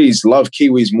overseas love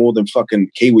Kiwis more than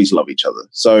fucking Kiwis love each other.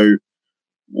 So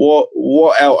what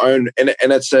our own, and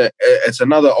it's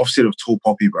another offset of tall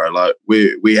poppy, bro. Like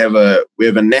we have a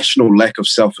national lack of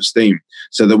self-esteem,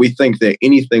 so that we think that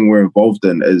anything we're involved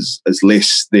in is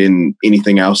less than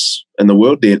anything else in the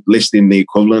world. They're less than the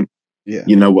equivalent. Yeah.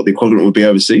 What the equivalent would be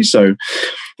overseas. So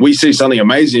we see something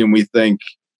amazing and we think,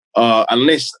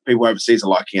 unless people overseas are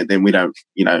liking it, then we don't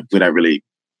really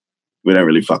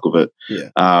fuck with it. Yeah.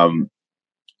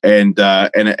 And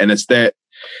it's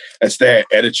that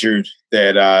attitude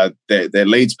that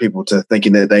leads people to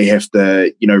thinking that they have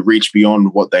to, reach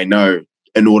beyond what they know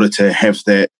in order to have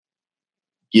that,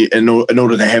 in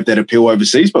order to have that appeal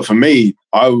overseas. But for me,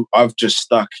 I've just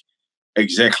stuck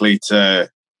exactly to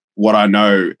what I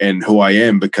know and who I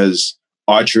am, because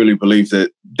I truly believe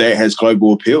that has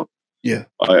global appeal. Yeah.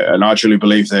 And I truly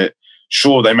believe that,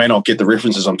 sure, they may not get the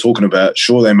references I'm talking about.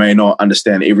 Sure, they may not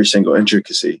understand every single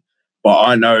intricacy. But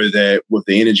I know that with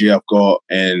the energy I've got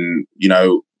and,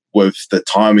 with the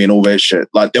timing and all that shit,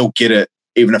 like, they'll get it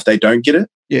even if they don't get it.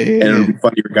 Yeah. And it'll be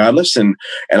funny regardless. And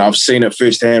I've seen it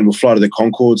firsthand with Flight of the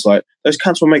Conchords. Like, those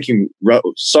cunts were making...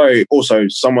 Sorry, also,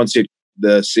 someone said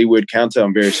the C word counter.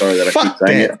 I'm very sorry that I keep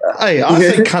saying it. Hey, I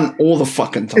think cunt all the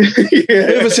fucking time.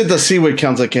 Whoever said the C word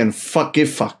counter can get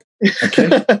fucked.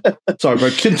 Okay? Sorry,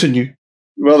 bro. Continue.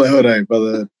 Brotherhood.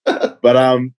 But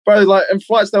bro, like, in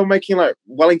flights they were making like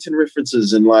Wellington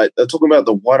references and like they're talking about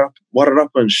the what it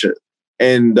up and shit.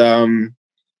 And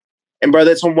bro,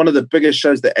 that's on one of the biggest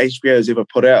shows that HBO has ever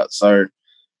put out. So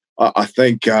I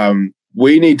think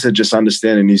we need to just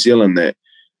understand in New Zealand that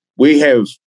we have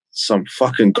some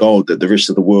fucking gold that the rest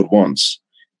of the world wants.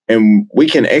 And we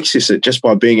can access it just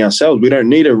by being ourselves. We don't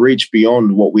need to reach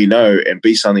beyond what we know and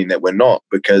be something that we're not,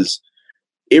 because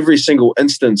every single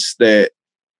instance that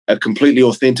a completely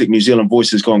authentic New Zealand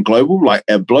voice has gone global, like,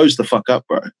 it blows the fuck up,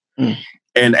 bro.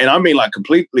 And I mean, like,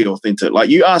 completely authentic. Like,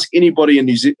 you ask anybody in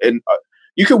New Zealand,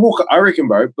 You could walk, I reckon,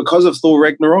 bro, because of Thor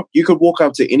Ragnarok, you could walk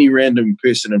up to any random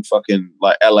person in fucking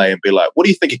like LA and be like, what do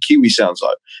you think a Kiwi sounds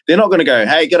like? They're not going to go,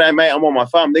 hey, g'day, mate, I'm on my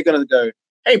farm. They're going to go,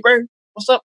 hey, bro, what's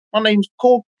up? My name's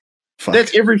Cork.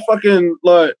 That's every fucking,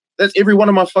 like, that's every one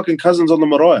of my fucking cousins on the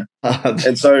marae.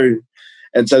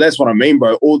 And so that's what I mean,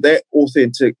 bro. All that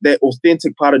authentic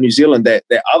part of New Zealand, that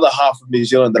other half of New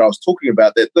Zealand that I was talking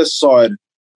about, that this side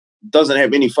doesn't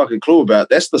have any fucking clue about,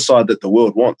 that's the side that the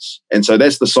world wants. And so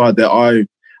that's the side that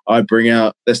I bring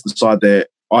out. That's the side that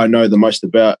I know the most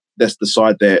about. That's the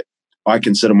side that I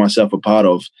consider myself a part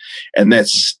of. And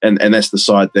that's the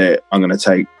side that I'm going to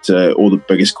take to all the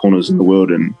biggest corners in the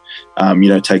world and,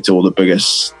 take to all the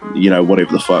biggest,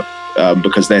 whatever the fuck,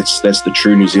 because that's the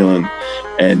true New Zealand.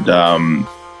 And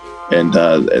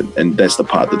that's the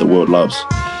part that the world loves.